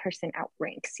if that person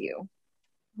outranks you?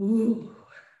 Ooh,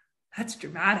 that's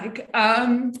dramatic.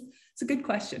 It's a good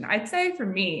question. I'd say for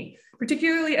me,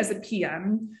 particularly as a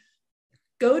PM,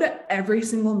 go to every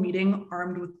single meeting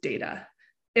armed with data.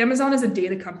 Amazon is a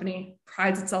data company,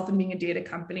 prides itself in being a data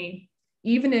company.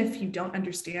 Even if you don't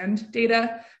understand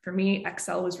data, for me,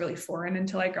 Excel was really foreign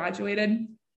until I graduated.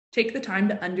 Take the time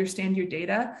to understand your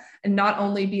data and not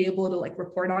only be able to like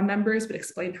report on numbers, but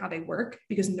explain how they work,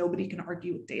 because nobody can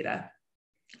argue with data.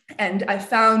 And I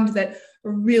found that a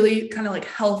really kind of like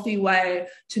healthy way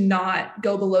to not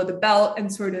go below the belt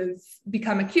and sort of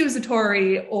become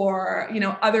accusatory or,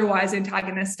 otherwise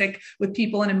antagonistic with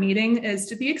people in a meeting is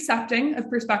to be accepting of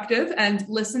perspective and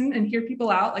listen and hear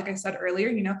people out. Like I said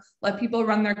earlier, let people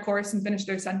run their course and finish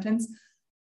their sentence,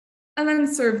 and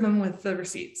then serve them with the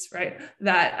receipts, right?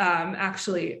 That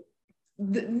actually,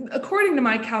 according to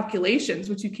my calculations,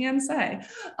 which you can say,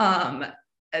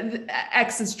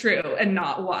 X is true and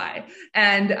not Y.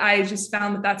 And I just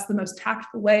found that that's the most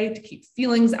tactful way to keep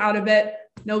feelings out of it.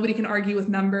 Nobody can argue with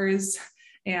numbers,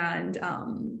 and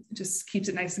just keeps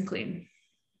it nice and clean.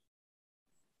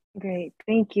 Great,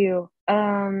 thank you.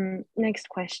 Next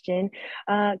question.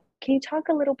 Can you talk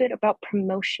a little bit about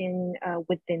promotion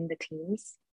within the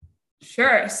teams?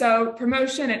 Sure. So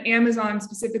promotion at Amazon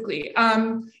specifically.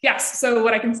 Yes. So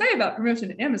what I can say about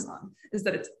promotion at Amazon is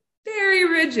that it's very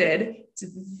rigid. It's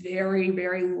very,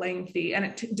 very lengthy, and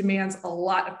it demands a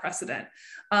lot of precedent.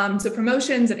 So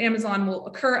promotions at Amazon will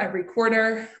occur every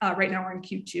quarter. Right now we're in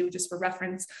Q2, just for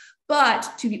reference.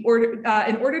 But in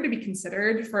order to be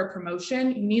considered for a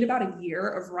promotion, you need about a year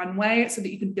of runway so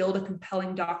that you can build a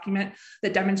compelling document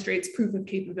that demonstrates proof of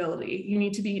capability. You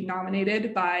need to be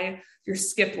nominated by your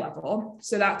skip level.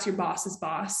 So that's your boss's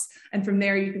boss. And from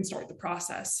there, you can start the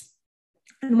process.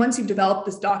 And once you've developed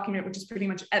this document, which is pretty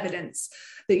much evidence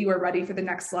that you are ready for the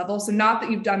next level, so not that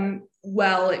you've done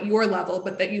well at your level,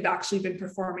 but that you've actually been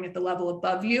performing at the level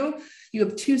above you, you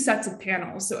have 2 sets of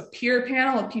panels. So a peer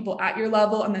panel of people at your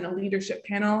level, and then a leadership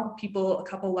panel, people a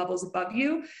couple levels above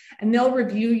you. And they'll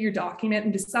review your document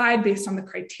and decide based on the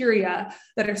criteria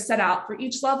that are set out for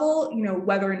each level,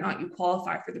 whether or not you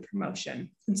qualify for the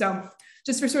promotion. And so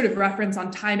just for sort of reference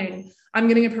on timing, I'm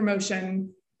getting a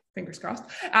promotion, fingers crossed,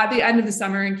 at the end of the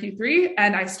summer in Q3.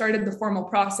 And I started the formal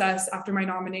process after my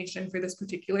nomination for this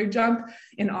particular jump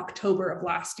in October of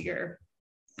last year.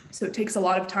 So it takes a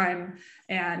lot of time,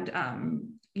 and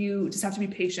you just have to be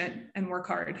patient and work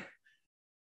hard.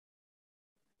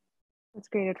 That's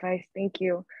great advice. Thank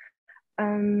you.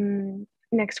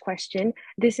 Next question.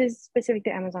 This is specific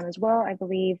to Amazon as well, I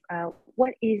believe.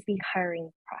 What is the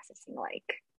hiring processing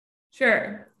like?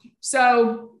 Sure.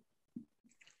 So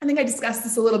I think I discussed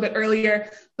this a little bit earlier,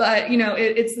 but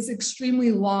it's this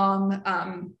extremely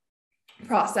long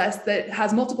process that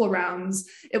has multiple rounds.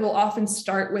 It will often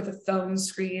start with a phone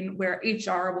screen where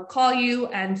HR will call you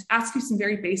and ask you some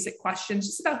very basic questions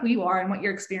just about who you are and what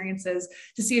your experience is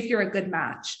to see if you're a good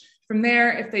match. From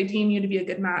there, if they deem you to be a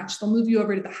good match, they'll move you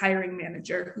over to the hiring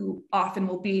manager, who often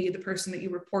will be the person that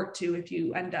you report to if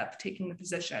you end up taking the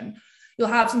position. You'll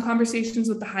have some conversations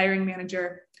with the hiring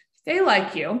manager. If they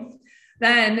like you,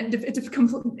 then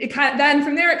then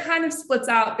from there it kind of splits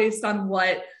out based on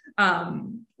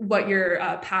what your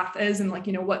path is and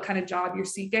what kind of job you're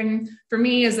seeking. For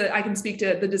me, is that I can speak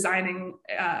to the designing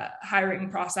hiring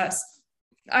process.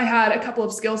 I had a couple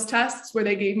of skills tests where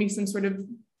they gave me some sort of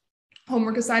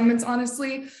homework assignments,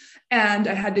 honestly. And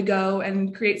I had to go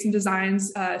and create some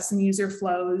designs, some user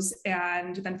flows,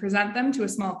 and then present them to a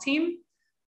small team.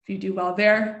 If you do well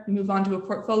there, you move on to a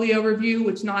portfolio review,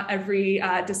 which not every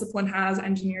discipline has.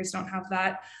 Engineers don't have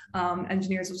that.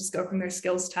 Engineers will just go from their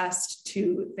skills test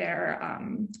to their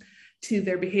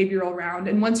behavioral round.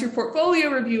 And once your portfolio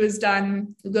review is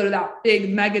done, you'll go to that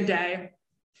big mega day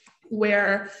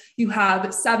where you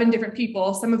have 7 different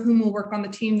people, some of whom will work on the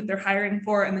team that they're hiring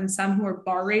for, and then some who are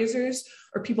bar raisers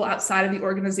or people outside of the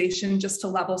organization, just to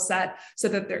level set so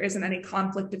that there isn't any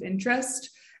conflict of interest.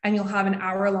 And you'll have an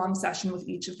hour-long session with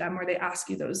each of them where they ask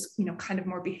you those, kind of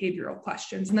more behavioral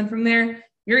questions. And then from there,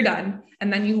 you're done.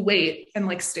 And then you wait and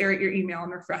like stare at your email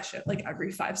and refresh it like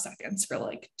every 5 seconds for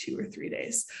like 2 or 3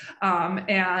 days.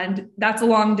 And that's a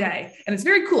long day. And it's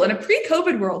very cool. In a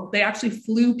pre-COVID world, they actually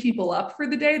flew people up for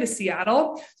the day to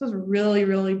Seattle. So I was really,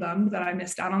 really bummed that I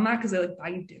missed out on that because they like buy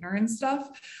you dinner and stuff.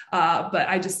 But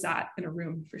I just sat in a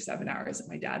room for 7 hours at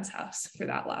my dad's house for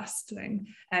that last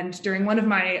thing. And during one of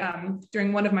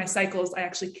my cycles, I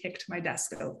actually kicked my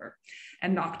desk over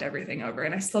and knocked everything over,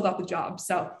 and I still got the job.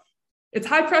 So it's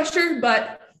high pressure,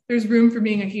 but there's room for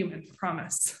being a human, I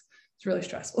promise. It's really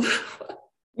stressful.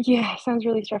 Yeah, sounds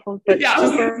really stressful, but yeah,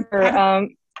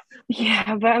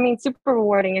 but I mean, super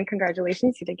rewarding, and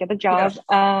congratulations, you did get the job.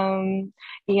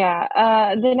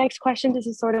 Yeah. The next question, this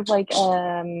is sort of like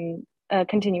a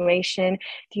continuation.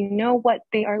 Do you know what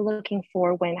they are looking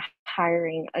for when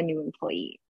hiring a new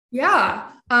employee? Yeah,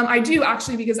 I do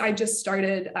actually, because I just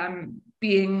started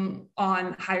being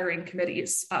on hiring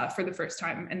committees for the first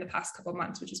time in the past couple of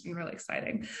months, which has been really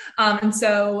exciting. And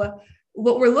so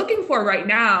what we're looking for right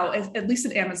now, at least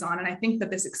at Amazon, and I think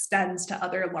that this extends to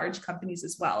other large companies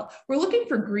as well, we're looking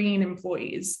for green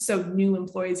employees, so new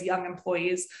employees, young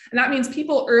employees. And that means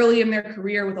people early in their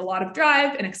career with a lot of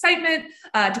drive and excitement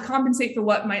to compensate for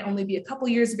what might only be a couple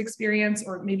years of experience,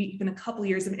 or maybe even a couple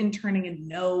years of interning and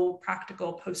no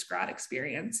practical post-grad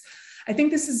experience. I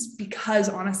think this is because,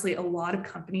 honestly, a lot of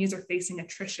companies are facing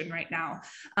attrition right now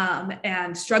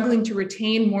and struggling to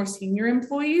retain more senior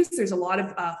employees. There's a lot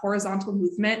of horizontal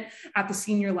movement at the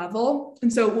senior level.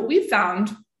 And so what we've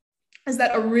found is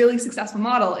that a really successful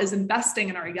model is investing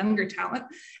in our younger talent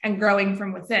and growing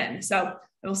from within. So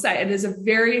I will say it is a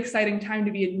very exciting time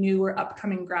to be a new or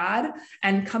upcoming grad,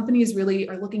 and companies really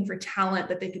are looking for talent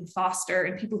that they can foster,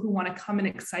 and people who want to come in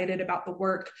excited about the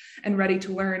work and ready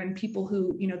to learn, and people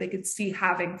who, they could see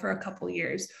having for a couple of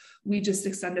years. We just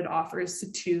extended offers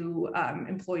to 2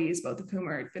 employees, both of whom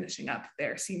are finishing up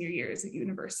their senior years at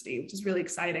university, which is really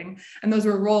exciting. And those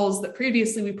were roles that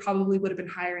previously we probably would have been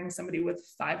hiring somebody with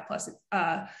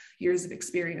 5+ years of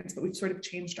experience, but we've sort of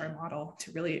changed our model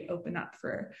to really open up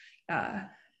for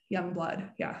young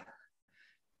blood. Yeah.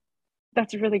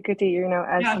 That's really good to hear,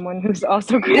 as someone who's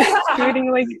also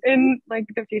graduating like in like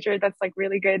the future. That's like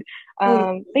really good.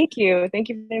 Thank you for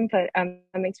the input. That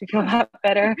makes me feel a lot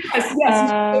better.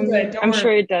 Yes, I'm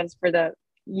sure it does for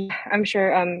I'm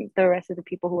sure the rest of the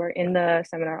people who are in the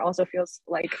seminar also feels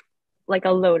like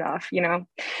a load off,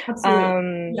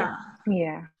 Absolutely.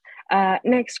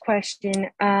 Next question.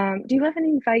 Do you have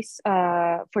any advice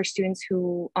for students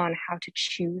on how to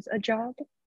choose a job?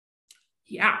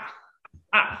 Yeah.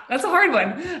 That's a hard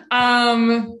one.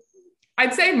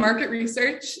 I'd say market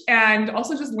research and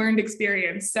also just learned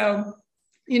experience. So,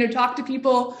 talk to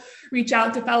people, reach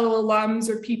out to fellow alums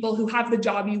or people who have the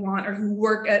job you want or who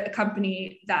work at a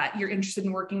company that you're interested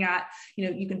in working at.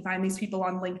 You can find these people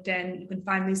on LinkedIn. You can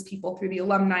find these people through the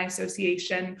Alumni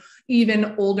Association,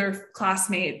 even older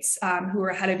classmates who are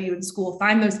ahead of you in school.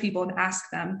 Find those people and ask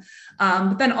them.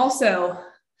 But then also,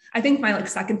 I think my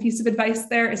second piece of advice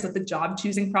there is that the job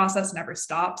choosing process never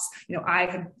stops. I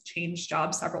have changed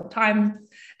jobs several times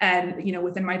and,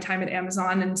 within my time at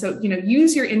Amazon. And so,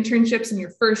 use your internships and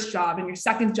your first job and your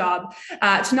second job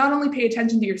to not only pay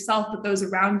attention to yourself, but those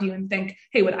around you and think,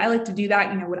 hey, would I like to do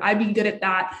that? Would I be good at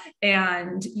that?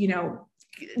 And,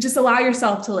 just allow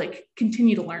yourself to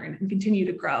continue to learn and continue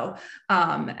to grow.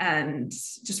 And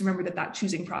just remember that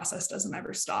choosing process doesn't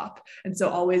ever stop. And so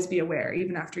always be aware,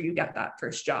 even after you get that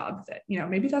first job, that,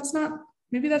 maybe that's not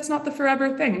the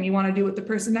forever thing. And you want to do what the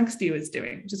person next to you is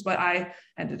doing, which is what I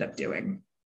ended up doing.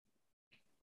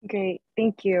 Great.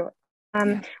 Thank you.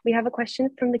 We have a question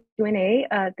from the Q&A.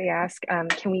 They ask,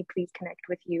 can we please connect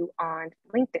with you on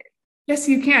LinkedIn? Yes,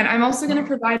 you can. I'm also going to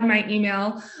provide my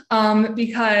email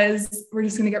because we're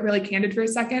just going to get really candid for a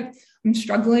second. I'm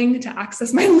struggling to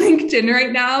access my LinkedIn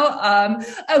right now.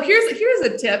 Here's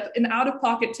a tip, an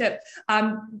out-of-pocket tip.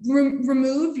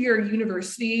 Remove your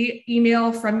university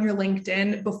email from your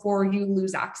LinkedIn before you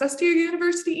lose access to your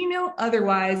university email.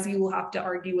 Otherwise, you will have to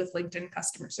argue with LinkedIn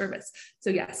customer service.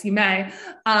 So yes, you may.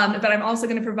 But I'm also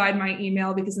going to provide my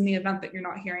email because in the event that you're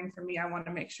not hearing from me, I want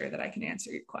to make sure that I can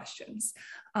answer your questions.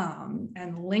 And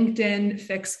LinkedIn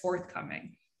fix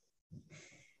forthcoming.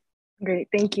 Great,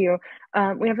 thank you.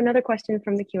 We have another question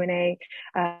from the Q&A.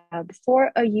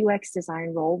 For a UX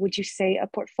design role, would you say a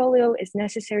portfolio is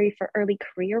necessary for early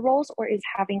career roles, or is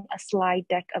having a slide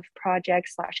deck of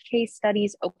projects / case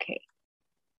studies okay?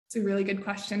 It's a really good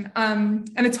question. And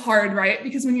it's hard, right?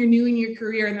 Because when you're new in your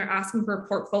career and they're asking for a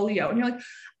portfolio and you're like,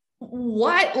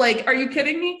 what? Like, are you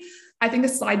kidding me? I think a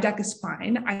slide deck is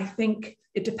fine. I think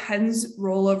it depends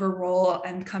role over role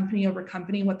and company over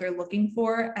company, what they're looking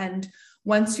for. And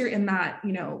once you're in that,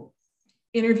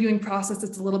 interviewing process,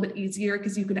 it's a little bit easier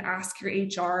because you can ask your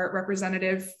HR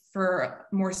representative for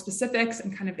more specifics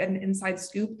and kind of get an inside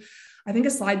scoop. I think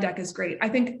a slide deck is great. I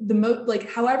think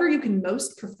however you can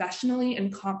most professionally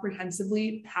and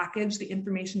comprehensively package the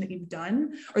information that you've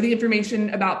done, or the information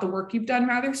about the work you've done,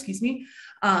 rather,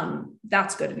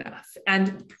 that's good enough.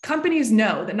 And companies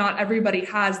know that not everybody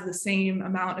has the same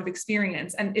amount of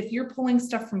experience. And if you're pulling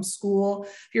stuff from school,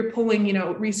 if you're pulling,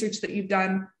 research that you've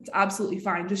done, it's absolutely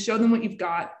fine. Just show them what you've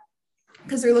got,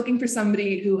 because they're looking for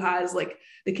somebody who has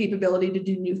the capability to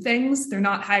do new things. They're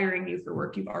not hiring you for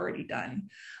work you've already done.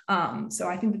 So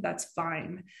I think that that's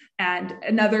fine. And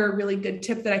another really good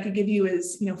tip that I could give you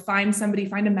is, find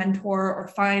a mentor, or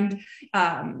find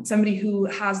somebody who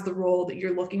has the role that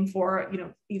you're looking for,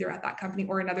 either at that company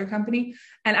or another company,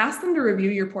 and ask them to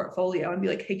review your portfolio and be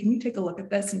like, hey, can you take a look at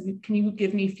this? And can you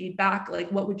give me feedback?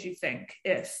 Like, what would you think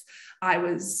if I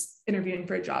was interviewing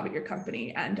for a job at your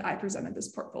company and I presented this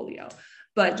portfolio?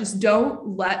 But just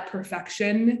don't let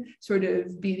perfection sort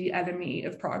of be the enemy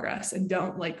of progress, and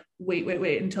don't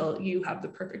wait until you have the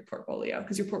perfect portfolio,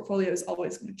 because your portfolio is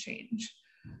always going to change.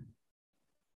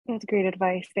 That's great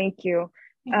advice. Thank you.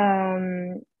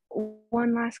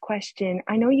 One last question.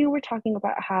 I know you were talking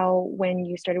about how when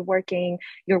you started working,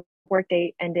 your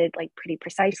workday ended pretty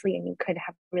precisely and you could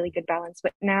have really good balance.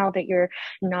 But now that you're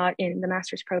not in the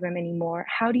master's program anymore,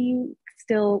 how do you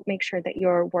still make sure that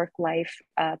your work-life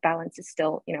balance is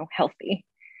still, healthy?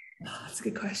 Oh, that's a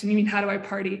good question. You mean, how do I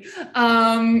party?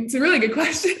 It's a really good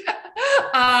question.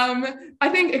 I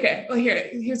think, okay, well,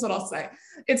 here's what I'll say.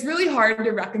 It's really hard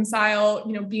to reconcile,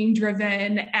 being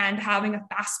driven and having a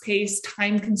fast-paced,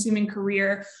 time-consuming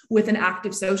career with an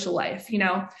active social life.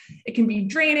 It can be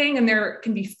draining, and there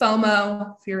can be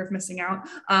FOMO, fear of missing out,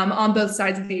 on both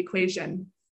sides of the equation.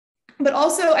 But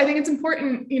also, I think it's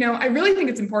important, I really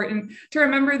think it's important to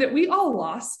remember that we all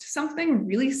lost something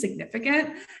really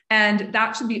significant, and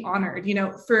that should be honored.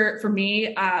 For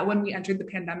me, when we entered the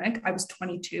pandemic, I was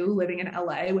 22, living in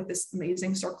LA with this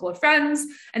amazing circle of friends.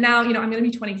 And now, I'm going to be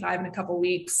 25 in a couple of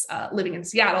weeks, living in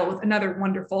Seattle with another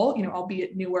wonderful,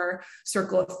 albeit newer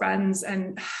circle of friends.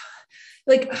 And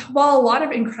while a lot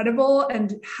of incredible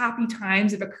and happy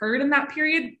times have occurred in that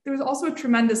period, there was also a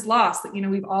tremendous loss that,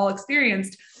 we've all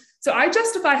experienced. So I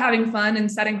justify having fun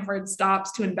and setting hard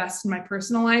stops to invest in my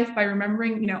personal life by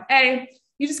remembering, A,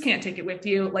 you just can't take it with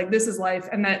you. This is life,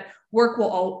 and that work will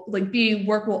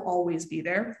always be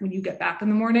there when you get back in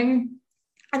the morning.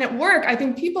 And at work, I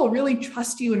think people really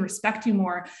trust you and respect you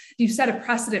more. You set a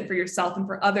precedent for yourself and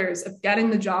for others of getting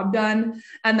the job done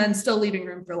and then still leaving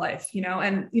room for life,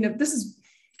 and, this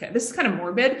is kind of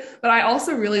morbid, but I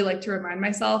also really like to remind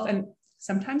myself, and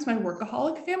sometimes my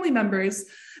workaholic family members,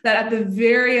 that at the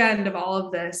very end of all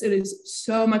of this, it is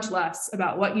so much less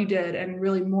about what you did and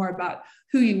really more about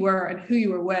who you were and who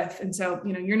you were with. And so,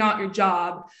 you're not your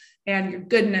job, and your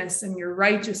goodness and your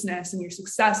righteousness and your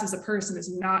success as a person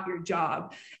is not your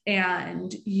job.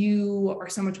 And you are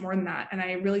so much more than that. And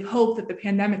I really hope that the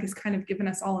pandemic has kind of given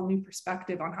us all a new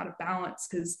perspective on how to balance,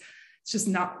 because it's just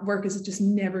work is just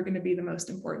never going to be the most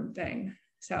important thing.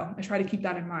 So I try to keep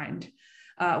that in mind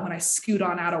when I scoot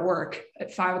on out of work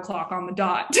at 5 o'clock on the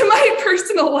dot to my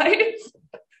personal life.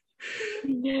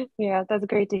 Yeah, that's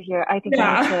great to hear. I think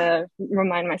I need to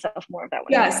remind myself more of that.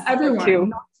 Yes, everyone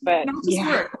too, but not just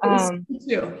work.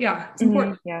 Too. Yeah, it's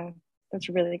important. Yeah, that's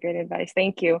really great advice.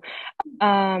 Thank you.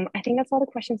 I think that's all the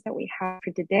questions that we have for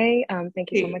today.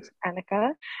 Thank you so much,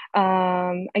 Anika.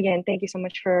 Again, thank you so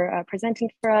much for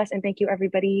presenting for us, and thank you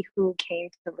everybody who came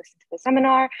to listen to the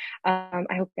seminar. I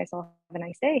hope you guys all have a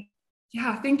nice day.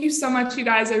 Yeah, thank you so much, you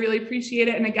guys. I really appreciate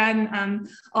it. And again,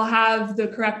 I'll have the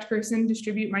correct person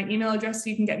distribute my email address so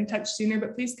you can get in touch sooner,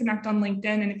 but please connect on LinkedIn.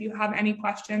 And if you have any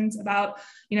questions about,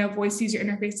 voice user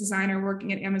interface design or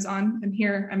working at Amazon, I'm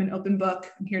here. I'm an open book.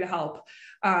 I'm here to help.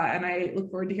 And I look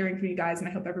forward to hearing from you guys. And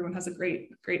I hope everyone has a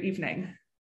great evening.